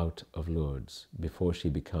her out of Lourdes before she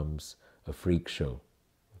becomes a freak show.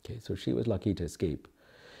 Okay, so she was lucky to escape.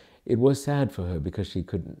 It was sad for her because she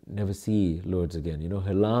could never see Lourdes again. You know,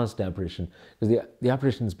 her last apparition, because the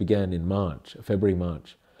apparitions began in March, February,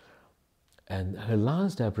 March. And her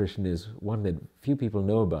last apparition is one that few people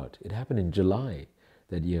know about. It happened in July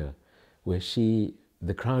that year, where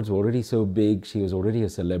the crowds were already so big, she was already a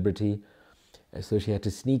celebrity. So she had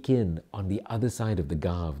to sneak in on the other side of the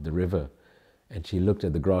Gave, the river. And she looked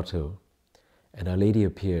at the grotto, and Our Lady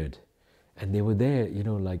appeared. And they were there, you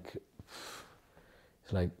know, like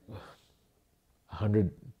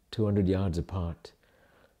 100, 200 yards apart,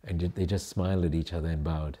 and they just smiled at each other and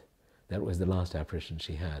bowed. That was the last apparition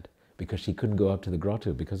she had, because she couldn't go up to the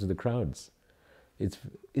grotto because of the crowds. It's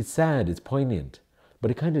sad, it's poignant,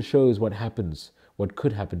 but it kind of shows what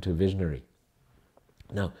could happen to a visionary.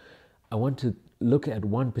 Now, I want to look at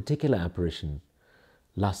one particular apparition,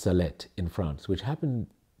 La Salette in France, which happened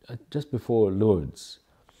just before Lourdes,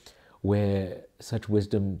 where such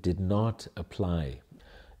wisdom did not apply.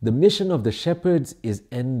 The mission of the shepherds is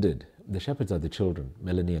ended. The shepherds are the children,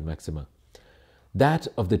 Melanie and Maxima. That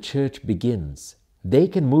of the church begins. They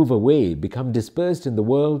can move away, become dispersed in the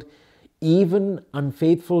world, even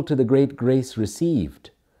unfaithful to the great grace received.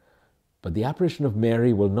 But the apparition of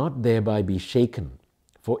Mary will not thereby be shaken,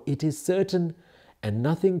 for it is certain, and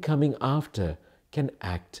nothing coming after can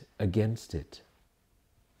act against it.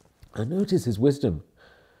 And notice his wisdom.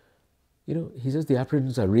 he says the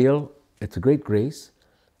apparitions are real, it's a great grace,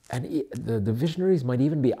 and the visionaries might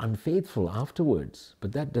even be unfaithful afterwards,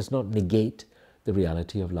 but that does not negate the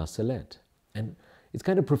reality of La Salette. And it's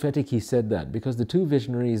kind of prophetic he said that, because the two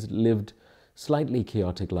visionaries lived slightly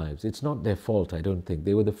chaotic lives. It's not their fault, I don't think.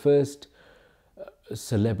 They were the first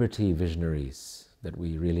celebrity visionaries that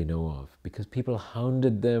we really know of, because people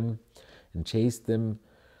hounded them and chased them,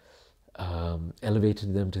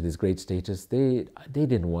 elevated them to this great status. They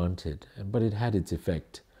didn't want it, but it had its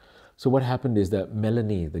effect. So what happened is that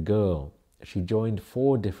Melanie, the girl, she joined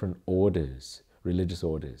 4 different orders, religious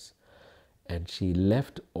orders, and she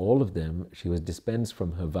left all of them. She was dispensed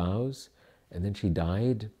from her vows, and then she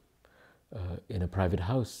died in a private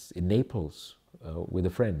house in Naples with a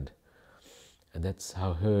friend. And that's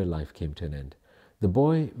how her life came to an end. The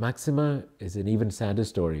boy, Maxima, is an even sadder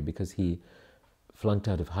story, because he flunked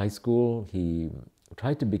out of high school. He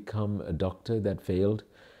tried to become a doctor, that failed.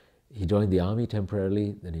 He joined the army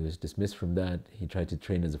temporarily, then he was dismissed from that. He tried to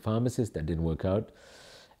train as a pharmacist, that didn't work out.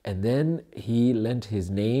 And then he lent his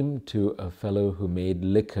name to a fellow who made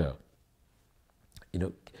liquor,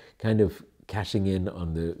 kind of cashing in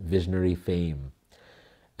on the visionary fame.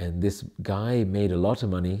 And this guy made a lot of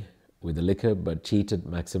money with the liquor, but cheated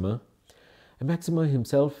Maxima. And Maxima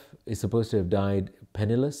himself is supposed to have died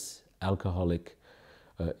penniless, alcoholic.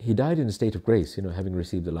 He died in a state of grace, having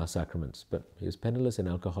received the last sacraments, but he was penniless and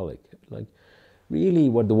alcoholic. Like, really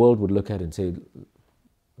what the world would look at and say,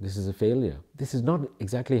 this is a failure. This is not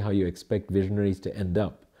exactly how you expect visionaries to end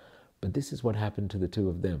up, but this is what happened to the two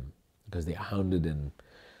of them, because they are hounded and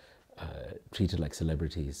treated like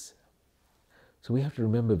celebrities. So we have to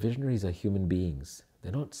remember, visionaries are human beings.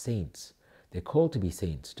 They're not saints. They're called to be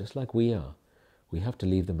saints, just like we are. We have to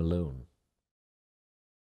leave them alone.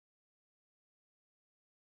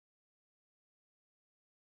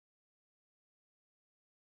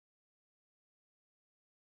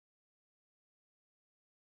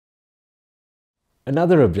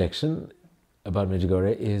 Another objection about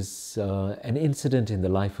Medjugorje is an incident in the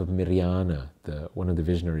life of Mirjana, one of the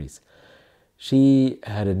visionaries. She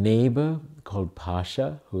had a neighbor called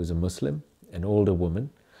Pasha, who was a Muslim, an older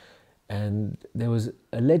woman, and there was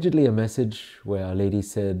allegedly a message where Our Lady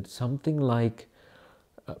said something like,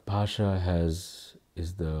 Pasha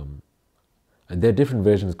and there are different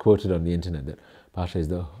versions quoted on the internet, that Pasha is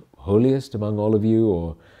the holiest among all of you,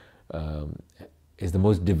 or is the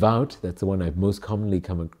most devout. That's the one I've most commonly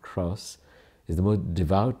come across, is the most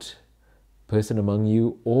devout person among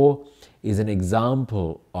you, or is an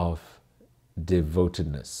example of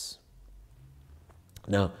devotedness.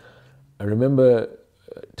 Now, I remember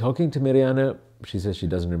talking to Mirjana. She says she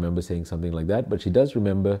doesn't remember saying something like that, but she does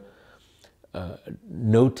remember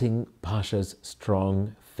noting Pasha's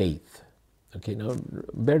strong faith. Okay, now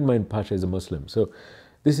bear in mind, Pasha is a Muslim. So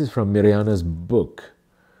this is from Mirjana's book,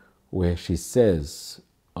 where she says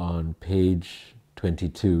on page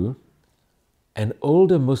 22, an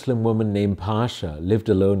older Muslim woman named Pasha lived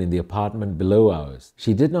alone in the apartment below ours.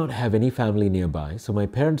 She did not have any family nearby, so my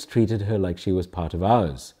parents treated her like she was part of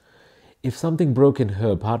ours. If something broke in her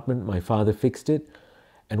apartment, my father fixed it,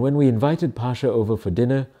 and when we invited Pasha over for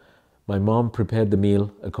dinner, my mom prepared the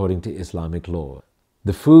meal according to Islamic law.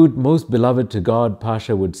 The food most beloved to God,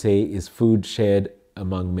 Pasha would say, is food shared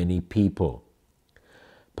among many people.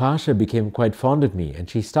 Pasha became quite fond of me, and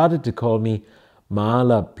she started to call me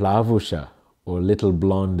Mala Plavusha, or little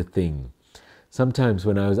blonde thing. Sometimes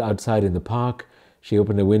when I was outside in the park, she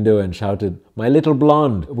opened a window and shouted, "My little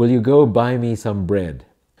blonde, will you go buy me some bread?"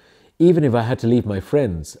 Even if I had to leave my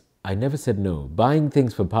friends, I never said no. Buying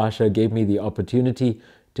things for Pasha gave me the opportunity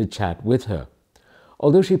to chat with her.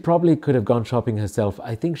 Although she probably could have gone shopping herself,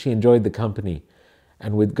 I think she enjoyed the company.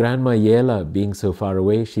 And with Grandma Yela being so far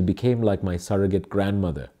away, she became like my surrogate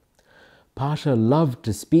grandmother. Pasha loved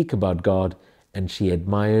to speak about God, and she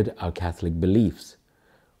admired our Catholic beliefs.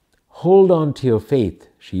 Hold on to your faith,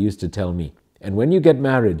 she used to tell me, and when you get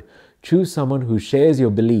married, choose someone who shares your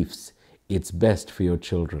beliefs. It's best for your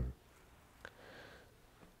children.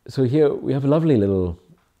 So here we have a lovely little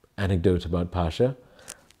anecdote about Pasha.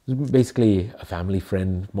 Basically a family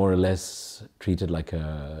friend, more or less, treated like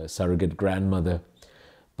a surrogate grandmother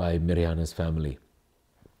by Mirjana's family.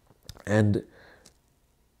 And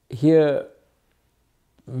here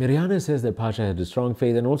Mirjana says that Pasha had a strong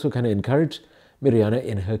faith and also kind of encouraged Mirjana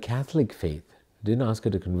in her Catholic faith. Didn't ask her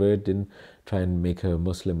to convert, didn't try and make her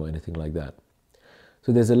Muslim or anything like that.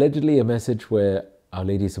 So there's allegedly a message where Our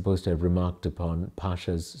Lady is supposed to have remarked upon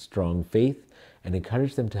Pasha's strong faith and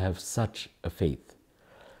encouraged them to have such a faith.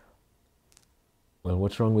 Well,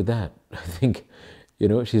 what's wrong with that? I think,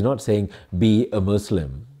 she's not saying be a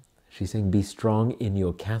Muslim. She's saying, be strong in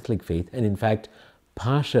your Catholic faith. And in fact,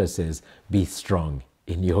 Pasha says, be strong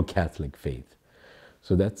in your Catholic faith.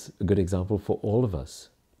 So that's a good example for all of us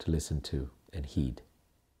to listen to and heed.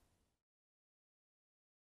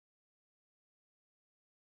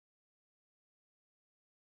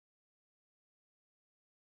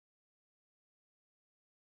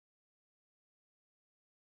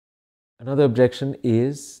 Another objection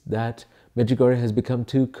is that Medjugorje has become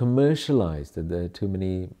too commercialized, that there are too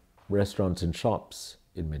many restaurants and shops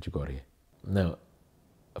in Medjugorje. Now,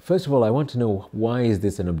 first of all, I want to know, why is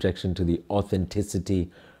this an objection to the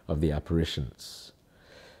authenticity of the apparitions?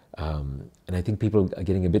 And I think people are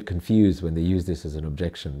getting a bit confused when they use this as an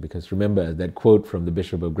objection, because remember that quote from the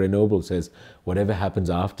Bishop of Grenoble says, whatever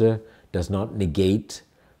happens after does not negate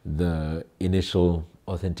the initial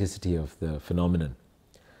authenticity of the phenomenon.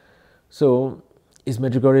 So, is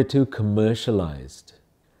Medjugorje too commercialized?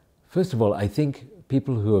 First of all, I think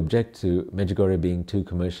people who object to Medjugorje being too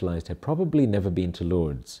commercialized have probably never been to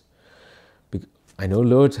Lourdes. I know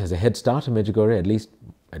Lourdes has a head start on Medjugorje, at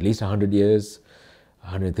least 100 years,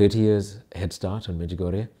 130 years head start on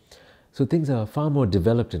Medjugorje. So things are far more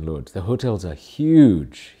developed in Lourdes. The hotels are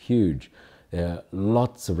huge, huge. There are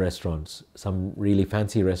lots of restaurants, some really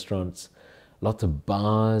fancy restaurants, lots of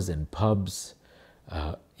bars and pubs,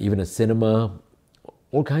 even a cinema.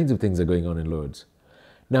 All kinds of things are going on in Lourdes.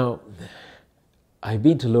 Now, I've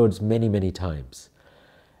been to Lourdes many, many times.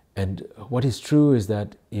 And what is true is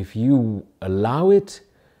that if you allow it,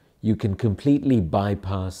 you can completely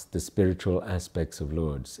bypass the spiritual aspects of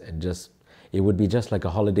Lourdes, and it would be just like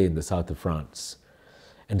a holiday in the south of France.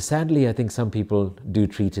 And sadly, I think some people do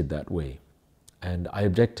treat it that way, and I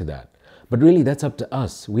object to that. But really, that's up to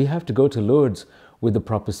us. We have to go to Lourdes with the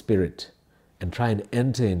proper spirit and try and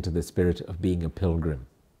enter into the spirit of being a pilgrim.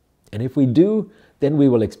 And if we do, then we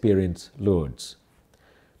will experience Lourdes.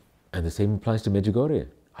 And the same applies to Medjugorje.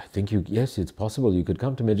 I think yes, it's possible you could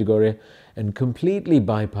come to Medjugorje and completely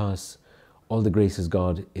bypass all the graces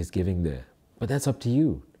God is giving there. But that's up to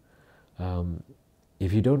you.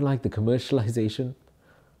 If you don't like the commercialization,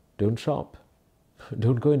 don't shop.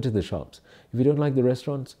 Don't go into the shops. If you don't like the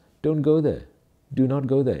restaurants, don't go there. Do not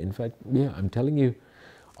go there. In fact, yeah, I'm telling you,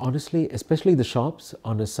 honestly, especially the shops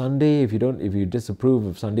on a Sunday, if you disapprove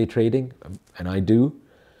of Sunday trading, and I do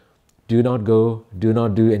not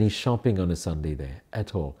do any shopping on a Sunday there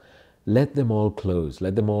at all. Let them all close.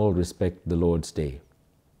 Let them all respect the Lord's Day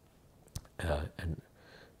and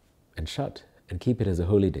shut and keep it as a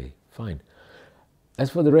holy day. Fine. As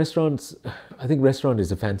for the restaurants, I think restaurant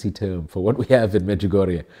is a fancy term for what we have in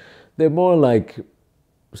Medjugorje. They're more like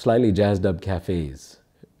slightly jazzed up cafes.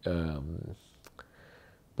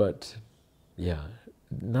 But yeah,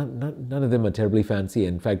 none of them are terribly fancy.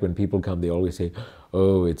 In fact, when people come, they always say,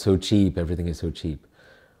 oh, it's so cheap, everything is so cheap.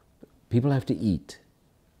 People have to eat.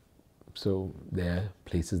 So there are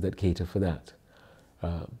places that cater for that.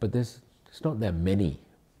 But there's not that many.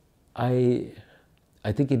 I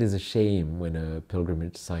think it is a shame when a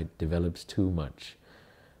pilgrimage site develops too much.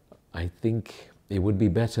 I think it would be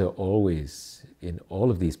better always in all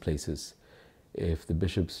of these places if the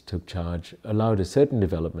bishops took charge, allowed a certain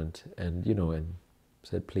development, and and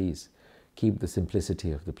said, please keep the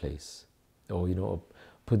simplicity of the place, or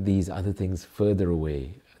put these other things further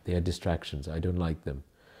away. They are distractions. I don't like them.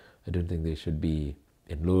 I don't think they should be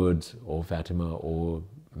in Lourdes or Fatima or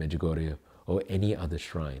Medjugorje or any other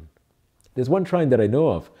shrine. There's one shrine that I know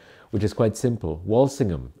of which is quite simple,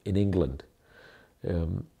 Walsingham in England.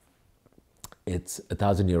 It's a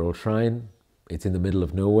 1,000-year-old shrine. It's in the middle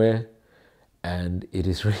of nowhere, and it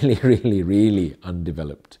is really, really, really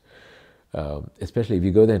undeveloped. Especially if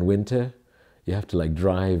you go there in winter, you have to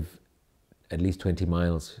drive at least 20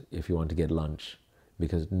 miles if you want to get lunch,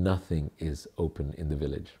 because nothing is open in the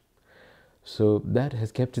village. So that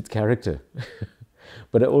has kept its character.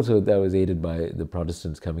 But also that was aided by the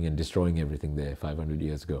Protestants coming and destroying everything there 500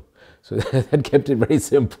 years ago. So that kept it very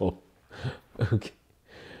simple. Okay.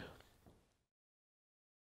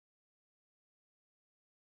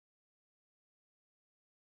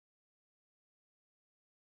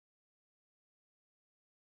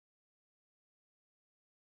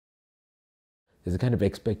 There's a kind of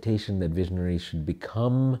expectation that visionaries should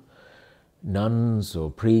become nuns or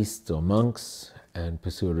priests or monks and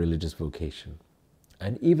pursue a religious vocation.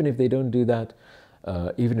 And even if they don't do that,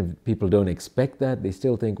 even if people don't expect that, they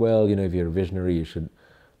still think, well, if you're a visionary, you should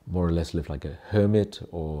more or less live like a hermit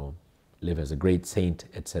or live as a great saint,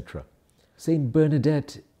 etc. Saint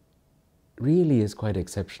Bernadette really is quite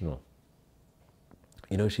exceptional.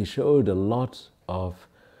 She showed a lot of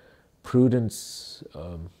prudence,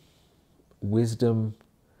 wisdom,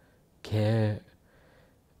 care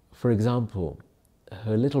For example,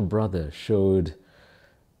 her little brother showed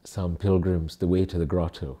some pilgrims the way to the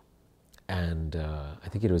grotto, and I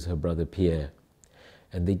think it was her brother Pierre,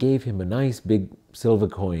 and they gave him a nice big silver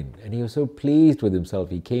coin, and he was so pleased with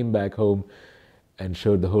himself. He came back home and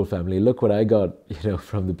showed the whole family, look what I got,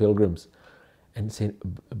 from the pilgrims. And Saint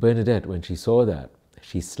Bernadette, when she saw that,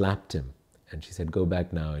 she slapped him and she said, go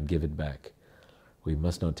back now and give it back. We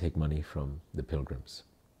must not take money from the pilgrims.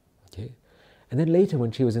 Okay? And then later,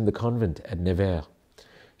 when she was in the convent at Nevers,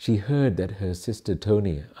 she heard that her sister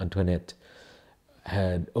Tony, Antoinette,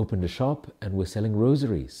 had opened a shop and was selling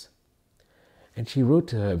rosaries. And she wrote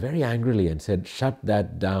to her very angrily and said, shut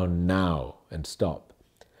that down now and stop.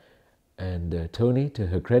 And Tony, to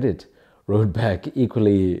her credit, wrote back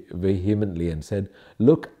equally vehemently and said,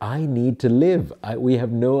 look, I need to live. We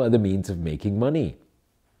have no other means of making money.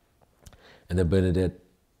 And then Bernadette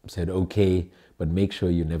said, okay, but make sure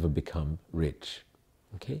you never become rich.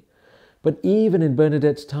 Okay? But even in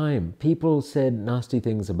Bernadette's time, people said nasty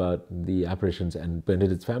things about the apparitions and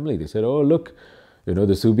Bernadette's family. They said, oh, look, the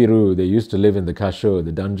Subiru, they used to live in the cachot,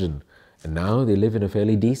 the dungeon, and now they live in a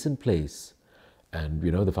fairly decent place. And,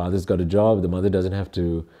 the father's got a job, the mother doesn't have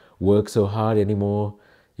to work so hard anymore.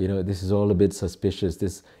 This is all a bit suspicious.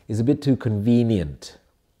 This is a bit too convenient.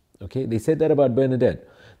 Okay, they said that about Bernadette.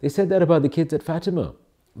 They said that about the kids at Fatima,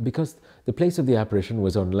 because the place of the apparition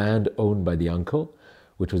was on land owned by the uncle,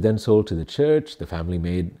 which was then sold to the church. The family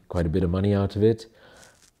made quite a bit of money out of it.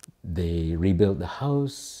 They rebuilt the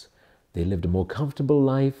house. They lived a more comfortable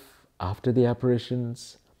life after the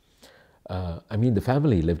apparitions. The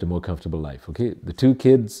family lived a more comfortable life. Okay, the two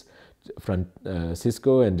kids,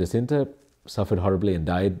 Francisco and Jacinta, suffered horribly and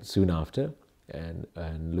died soon after, and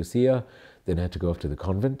Lucia then had to go off to the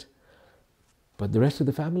convent. But the rest of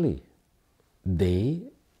the family, they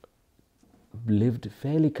lived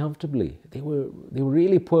fairly comfortably. They were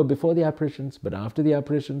really poor before the apparitions, but after the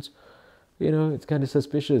apparitions, it's kind of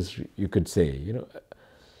suspicious, you could say.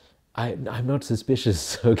 I'm not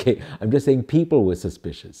suspicious, okay? I'm just saying people were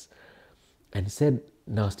suspicious and said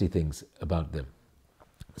nasty things about them.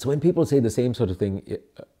 So when people say the same sort of thing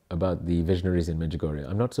about the visionaries in Medjugorje,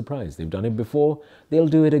 I'm not surprised. They've done it before, they'll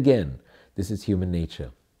do it again. This is human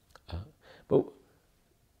nature. But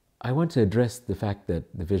I want to address the fact that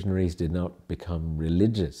the visionaries did not become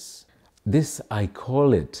religious. This, I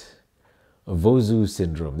call it Vozu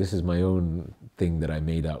syndrome. This is my own thing that I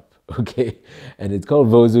made up, okay? And it's called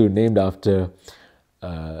Vozu, named after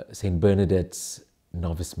Saint Bernadette's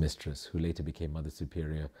novice mistress, who later became Mother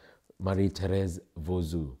Superior, Marie-Thérèse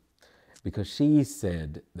Vozu, because she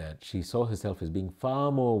said that she saw herself as being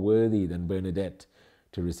far more worthy than Bernadette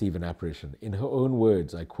to receive an apparition. In her own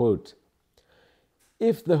words, I quote,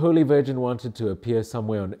 if the Holy Virgin wanted to appear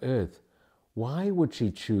somewhere on earth, why would she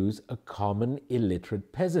choose a common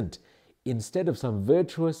illiterate peasant instead of some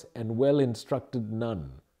virtuous and well-instructed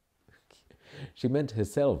nun? She meant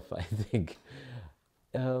herself, I think.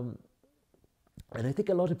 And I think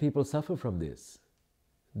a lot of people suffer from this.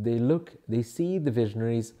 They see the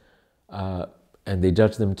visionaries and they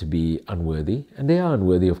judge them to be unworthy, and they are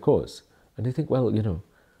unworthy, of course. And they think, well,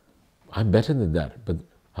 I'm better than that, but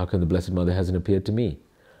how come the Blessed Mother hasn't appeared to me?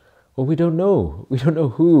 Well, we don't know. We don't know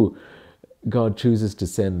who God chooses to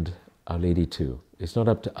send Our Lady to. It's not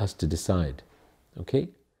up to us to decide, okay?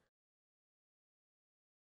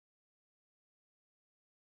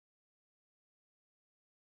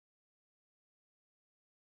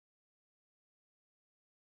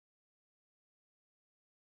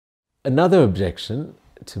 Another objection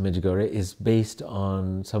to Medjugorje is based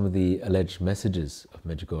on some of the alleged messages of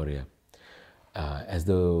Medjugorje, as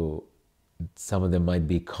though some of them might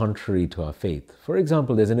be contrary to our faith. For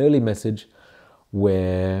example, there's an early message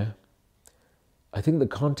where I think the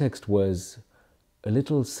context was a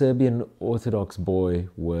little Serbian Orthodox boy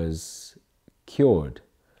was cured,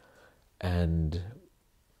 and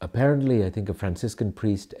apparently I think a Franciscan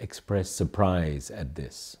priest expressed surprise at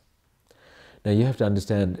this. Now you have to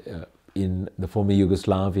understand, in the former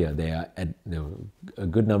Yugoslavia, there are a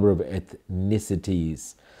good number of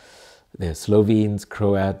ethnicities. There are Slovenes,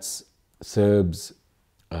 Croats, Serbs,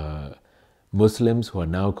 Muslims, who are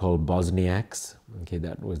now called Bosniaks. Okay,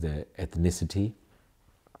 that was their ethnicity.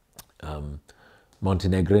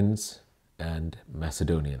 Montenegrins and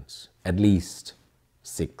Macedonians, at least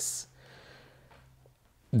 6.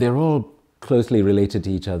 They're all closely related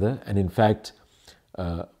to each other, and in fact,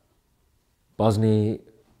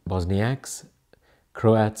 Bosniaks,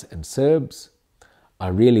 Croats and Serbs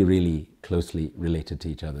are really, really closely related to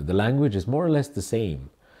each other. The language is more or less the same,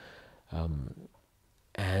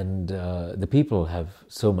 and the people have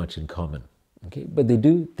so much in common. Okay? But they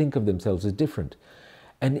do think of themselves as different.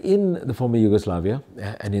 And in the former Yugoslavia,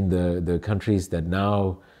 and in the countries that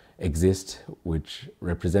now exist, which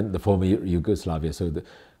represent the former Yugoslavia, so the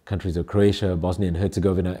countries of Croatia, Bosnia and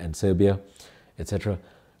Herzegovina, and Serbia, etc.,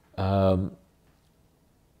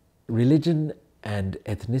 religion and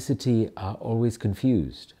ethnicity are always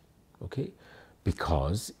confused, okay?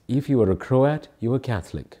 Because if you were a Croat, you were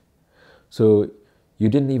Catholic. So you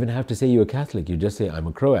didn't even have to say you were Catholic, you just say, I'm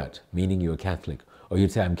a Croat, meaning you're Catholic. Or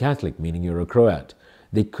you'd say, I'm Catholic, meaning you're a Croat.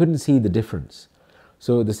 They couldn't see the difference.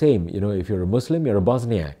 So the same, if you're a Muslim, you're a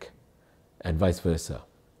Bosniak, and vice versa.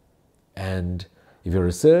 And if you're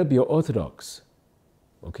a Serb, you're Orthodox.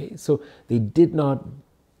 Okay, so they did not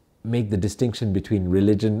make the distinction between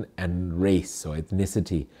religion and race or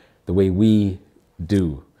ethnicity the way we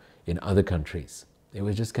do in other countries. They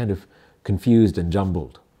were just kind of confused and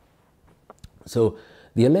jumbled. So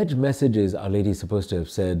the alleged message is Our Lady is supposed to have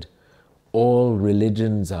said, all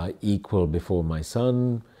religions are equal before my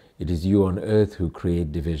Son. It is you on earth who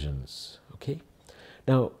create divisions. Okay?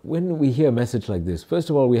 Now, when we hear a message like this,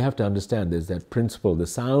 first of all, we have to understand there's that principle, the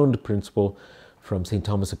sound principle from St.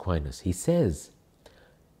 Thomas Aquinas. He says,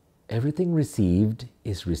 everything received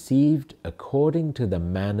is received according to the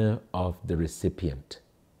manner of the recipient.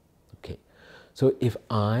 Okay? So if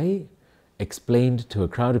I explained to a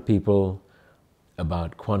crowd of people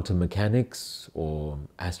about quantum mechanics or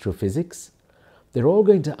astrophysics, they're all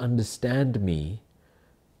going to understand me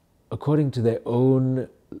according to their own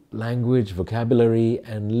language, vocabulary,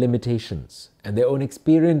 and limitations, and their own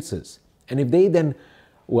experiences. And if they then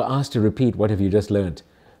were asked to repeat, what have you just learned,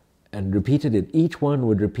 and repeated it, each one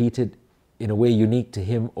would repeat it in a way unique to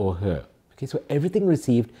him or her. Okay, so everything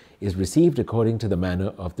received is received according to the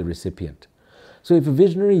manner of the recipient. So if a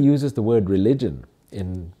visionary uses the word religion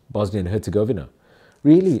in Bosnia and Herzegovina,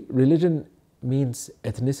 really, religion means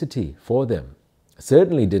ethnicity for them.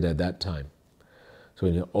 Certainly did at that time. So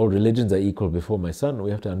when all religions are equal before my Son, we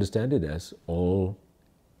have to understand it as all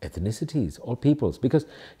ethnicities, all peoples. Because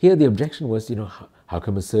here the objection was, how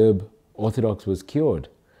come a Serb Orthodox was cured?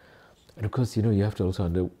 And of course, you have to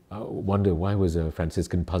also wonder why was a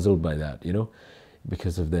Franciscan puzzled by that,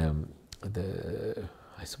 because of the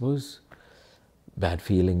I suppose, bad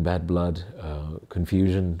feeling, bad blood,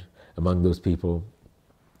 confusion among those people,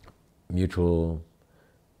 mutual,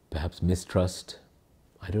 perhaps mistrust,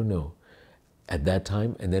 I don't know, at that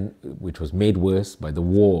time, and then which was made worse by the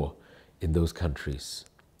war in those countries,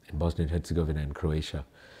 in Bosnia and Herzegovina and Croatia.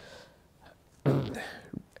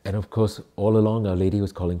 And of course, all along Our Lady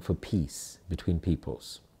was calling for peace between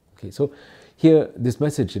peoples. Okay, so here, this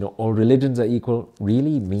message, all religions are equal,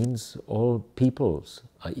 really means all peoples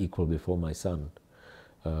are equal before my Son.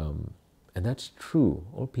 And that's true.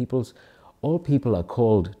 All people are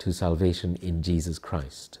called to salvation in Jesus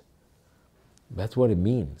Christ. That's what it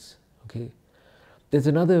means, okay? There's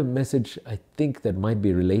another message, I think, that might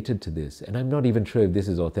be related to this, and I'm not even sure if this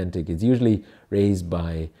is authentic. It's usually raised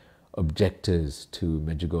by objectors to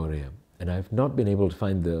Medjugorje, and I've not been able to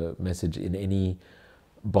find the message in any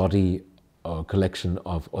body or collection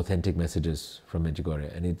of authentic messages from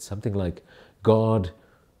Medjugorje. And it's something like, God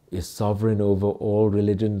is sovereign over all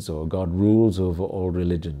religions, or God rules over all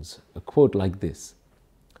religions. A quote like this.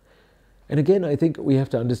 And again, I think we have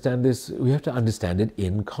to understand this, we have to understand it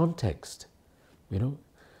in context.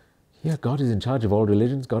 Yeah, God is in charge of all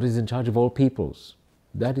religions, God is in charge of all peoples.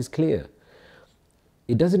 That is clear.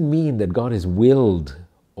 It doesn't mean that God has willed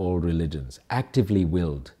all religions, actively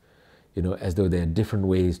willed, as though there are different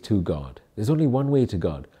ways to God. There's only one way to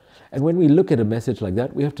God. And when we look at a message like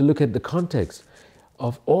that, we have to look at the context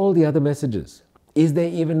of all the other messages. Is there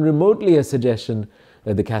even remotely a suggestion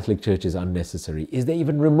that the Catholic Church is unnecessary? Is there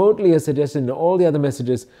even remotely a suggestion in all the other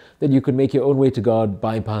messages that you could make your own way to God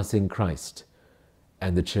bypassing Christ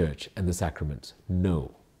and the Church and the sacraments?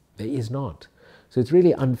 No, there is not. So it's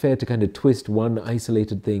really unfair to kind of twist one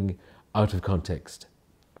isolated thing out of context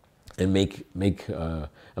and make a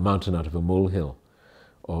mountain out of a molehill,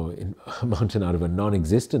 or a mountain out of a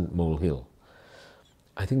non-existent molehill.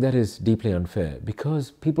 I think that is deeply unfair,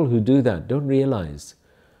 because people who do that don't realize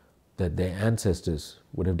that their ancestors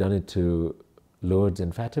would have done it to Lourdes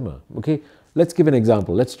and Fatima. Okay, let's give an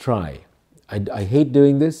example. Let's try. I hate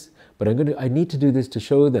doing this, but I need to do this to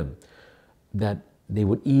show them that they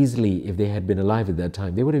would easily, if they had been alive at that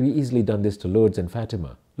time, they would have easily done this to Lourdes and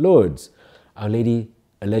Fatima. Lourdes, Our Lady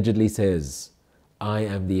allegedly says, I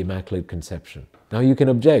am the Immaculate Conception. Now you can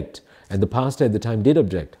object, and the pastor at the time did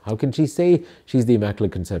object. How can she say she's the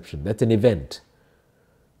Immaculate Conception? That's an event,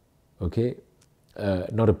 okay?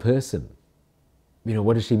 Not a person.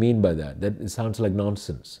 What does she mean by that? That it sounds like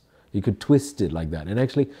nonsense. You could twist it like that. And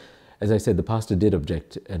actually, as I said, the pastor did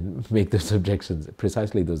object and make those objections,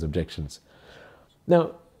 precisely those objections.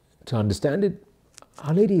 Now, to understand it,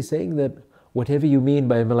 Our Lady is saying that whatever you mean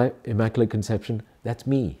by Immaculate Conception, that's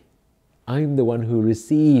me. I'm the one who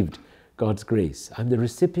received God's grace. I'm the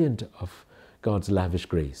recipient of God's lavish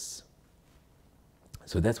grace.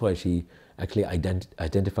 So that's why she actually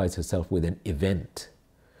identifies herself with an event,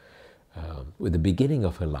 with the beginning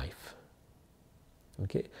of her life.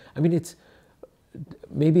 Okay? I mean, it's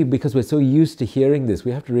maybe because we're so used to hearing this,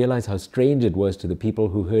 we have to realize how strange it was to the people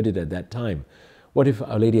who heard it at that time. What if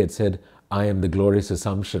Our Lady had said, I am the glorious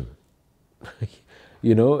Assumption?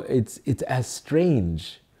 You know, it's as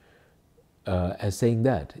strange as saying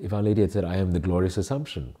that. If Our Lady had said, I am the glorious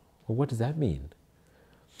Assumption, well, what does that mean?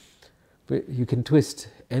 But you can twist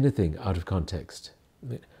anything out of context.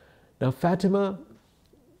 Now, Fatima,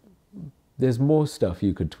 there's more stuff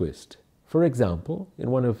you could twist. For example, in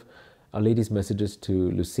one of Our Lady's messages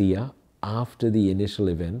to Lucia, after the initial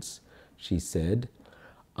events, she said,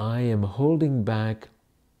 I am holding back,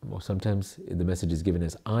 or sometimes the message is given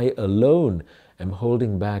as, I alone am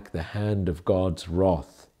holding back the hand of God's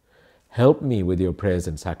wrath. Help me with your prayers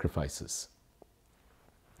and sacrifices.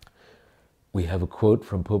 We have a quote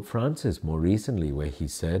from Pope Francis more recently where he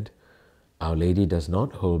said, Our Lady does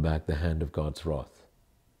not hold back the hand of God's wrath.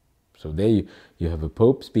 So there you have a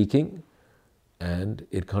Pope speaking, and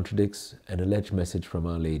it contradicts an alleged message from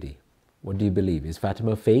Our Lady. What do you believe? Is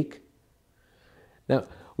Fatima fake? Now,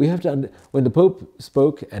 we have to, when the Pope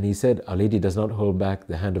spoke and he said, Our Lady does not hold back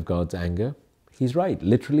the hand of God's anger, he's right.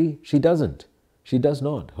 Literally, she doesn't. She does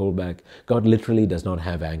not hold back. God literally does not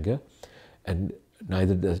have anger, and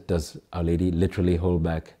neither does Our Lady literally hold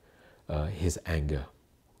back his anger.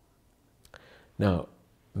 Now,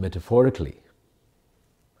 metaphorically,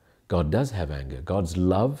 God does have anger. God's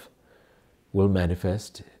love will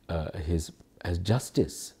manifest as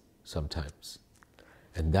justice sometimes.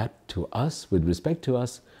 And that to us, with respect to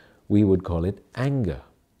us, we would call it anger,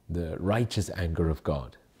 the righteous anger of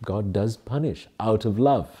God. God does punish out of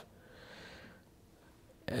love.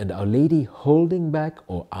 And Our Lady holding back,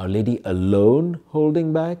 or Our Lady alone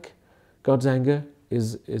holding back God's anger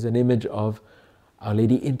is an image of Our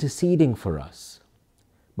Lady interceding for us.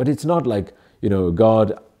 But it's not like, you know,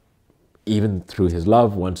 God, even through his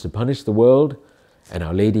love, wants to punish the world and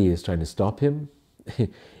Our Lady is trying to stop him.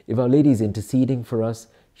 If Our Lady is interceding for us,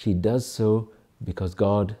 she does so because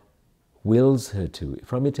God wills her to.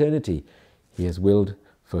 From eternity, he has willed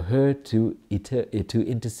for her to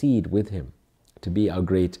intercede with him, to be our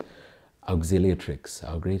great auxiliatrix,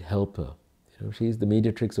 our great helper. You know, she is the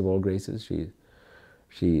mediatrix of all graces.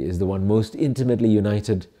 She is the one most intimately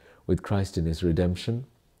united with Christ in his redemption,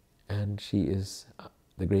 and she is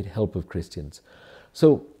the great help of Christians.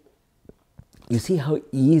 So you see how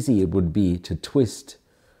easy it would be to twist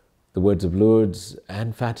the words of Lourdes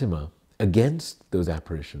and Fatima against those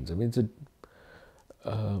apparitions. I mean,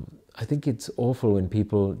 I think it's awful when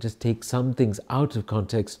people just take some things out of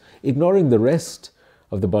context, ignoring the rest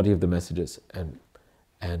of the body of the messages and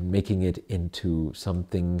making it into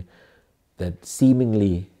something that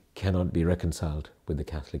seemingly cannot be reconciled with the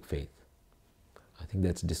Catholic faith. I think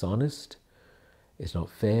that's dishonest, it's not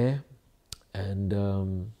fair,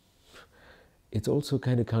 and it's also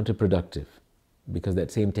kind of counterproductive, because that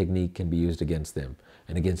same technique can be used against them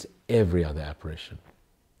and against every other apparition.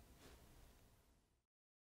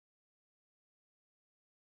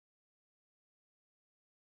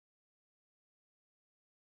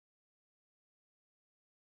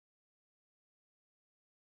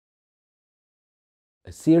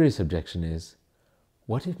 A serious objection is,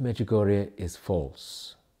 what if Medjugorje is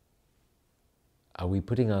false? Are we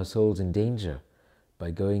putting our souls in danger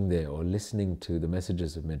by going there or listening to the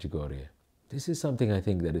messages of Medjugorje? This is something I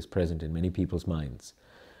think that is present in many people's minds.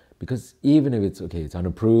 Because even if it's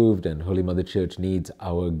unapproved and Holy Mother Church needs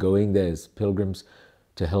our going there as pilgrims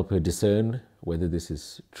to help her discern whether this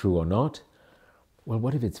is true or not, well,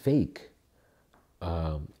 what if it's fake?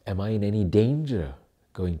 Am I in any danger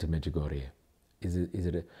going to Medjugorje?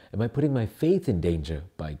 Am I putting my faith in danger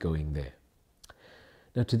by going there?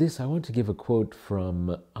 Now to this I want to give a quote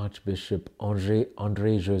from Archbishop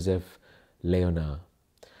André-Joseph Léonard,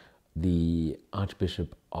 the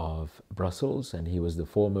Archbishop of Brussels, and he was the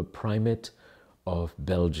former Primate of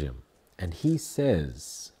Belgium. And he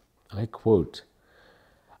says, I quote,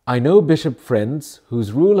 I know bishop friends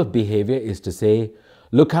whose rule of behavior is to say,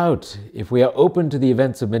 look out, if we are open to the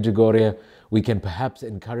events of Medjugorje, we can perhaps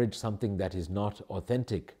encourage something that is not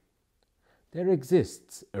authentic. There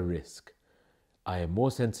exists a risk. I am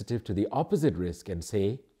more sensitive to the opposite risk and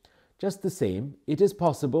say, just the same, it is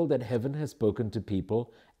possible that heaven has spoken to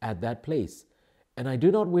people at that place, And I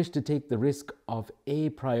do not wish to take the risk of a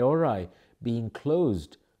priori being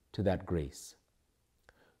closed to that grace.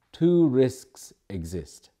 Two risks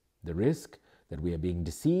exist. The risk that we are being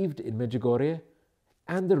deceived in Medjugorje,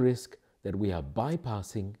 and the risk that we are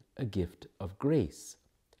bypassing a gift of grace.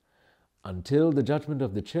 Until the judgment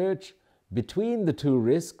of the Church, between the two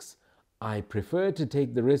risks, I prefer to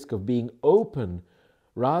take the risk of being open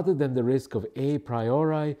rather than the risk of a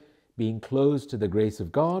priori being closed to the grace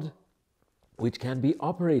of God, which can be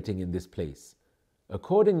operating in this place.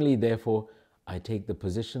 Accordingly, therefore, I take the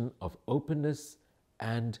position of openness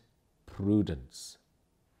and prudence.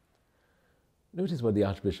 Notice what the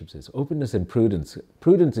Archbishop says, openness and prudence.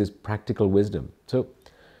 Prudence is practical wisdom. So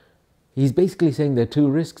he's basically saying there are two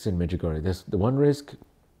risks in Medjugorje. There's the one risk,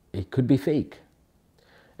 it could be fake.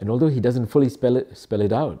 And although he doesn't fully spell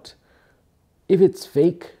it out, if it's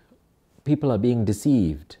fake, people are being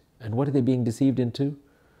deceived. And what are they being deceived into?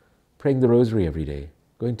 Praying the rosary every day,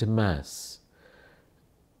 going to Mass,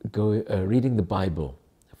 reading the Bible,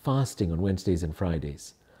 fasting on Wednesdays and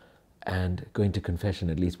Fridays, and going to confession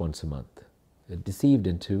at least once a month. They're deceived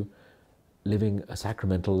into living a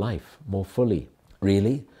sacramental life more fully.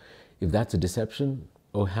 Really? If that's a deception,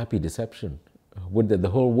 oh, happy deception. Would that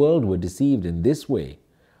the whole world were deceived in this way.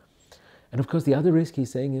 And of course, the other risk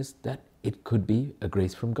he's saying is that it could be a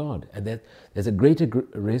grace from God. And that there's a greater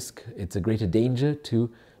risk, it's a greater danger to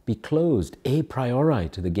be closed a priori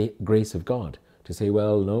to the grace of God. To say,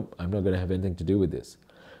 well, no, I'm not going to have anything to do with this.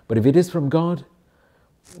 But if it is from God,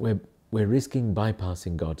 we're risking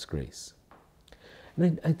bypassing God's grace.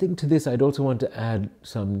 And I think to this, I'd also want to add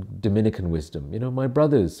some Dominican wisdom. You know, my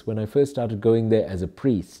brothers, when I first started going there as a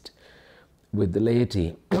priest with the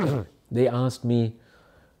laity, they asked me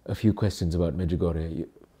a few questions about Medjugorje.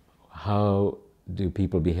 How do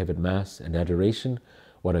people behave at Mass and adoration?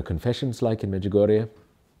 What are confessions like in Medjugorje?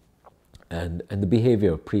 And the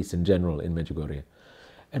behavior of priests in general in Medjugorje.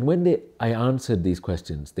 And when I answered these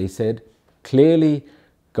questions, they said, clearly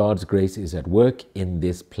God's grace is at work in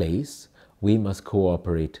this place. We must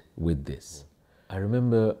cooperate with this. I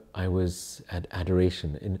remember I was at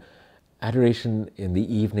adoration. Adoration in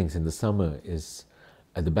the evenings in the summer is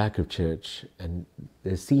at the back of church, and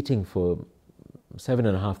there's seating for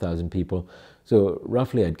 7,500 people. So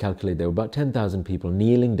roughly I'd calculate there were about 10,000 people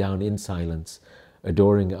kneeling down in silence,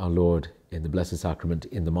 adoring our Lord in the Blessed Sacrament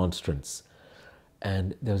in the monstrance.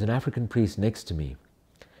 And there was an African priest next to me,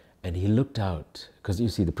 and he looked out, because you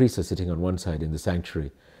see the priests are sitting on one side in the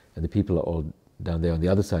sanctuary, and the people are all down there on the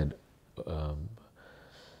other side.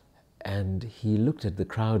 And he looked at the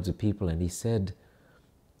crowds of people and he said,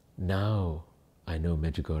 now I know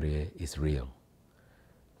Medjugorje is real.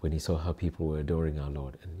 When he saw how people were adoring our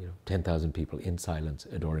Lord, and 10,000 people in silence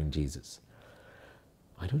adoring Jesus.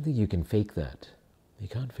 I don't think you can fake that. You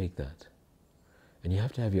can't fake that. And you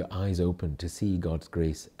have to have your eyes open to see God's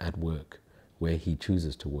grace at work where He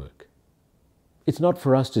chooses to work. It's not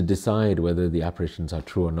for us to decide whether the apparitions are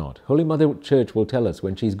true or not. Holy Mother Church will tell us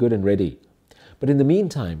when she's good and ready. But in the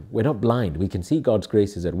meantime, we're not blind. We can see God's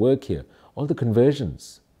grace is at work here. All the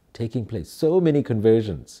conversions taking place, so many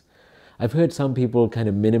conversions. I've heard some people kind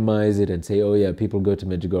of minimize it and say, oh yeah, people go to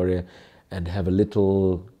Medjugorje and have a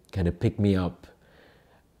little kind of pick-me-up.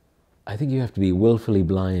 I think you have to be willfully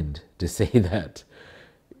blind to say that.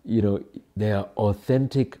 There are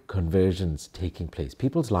authentic conversions taking place.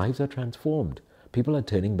 People's lives are transformed. People are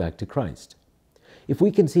turning back to Christ. If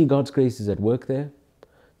we can see God's grace is at work there,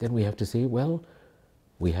 then we have to say, well,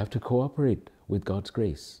 we have to cooperate with God's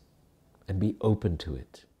grace and be open to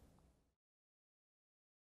it.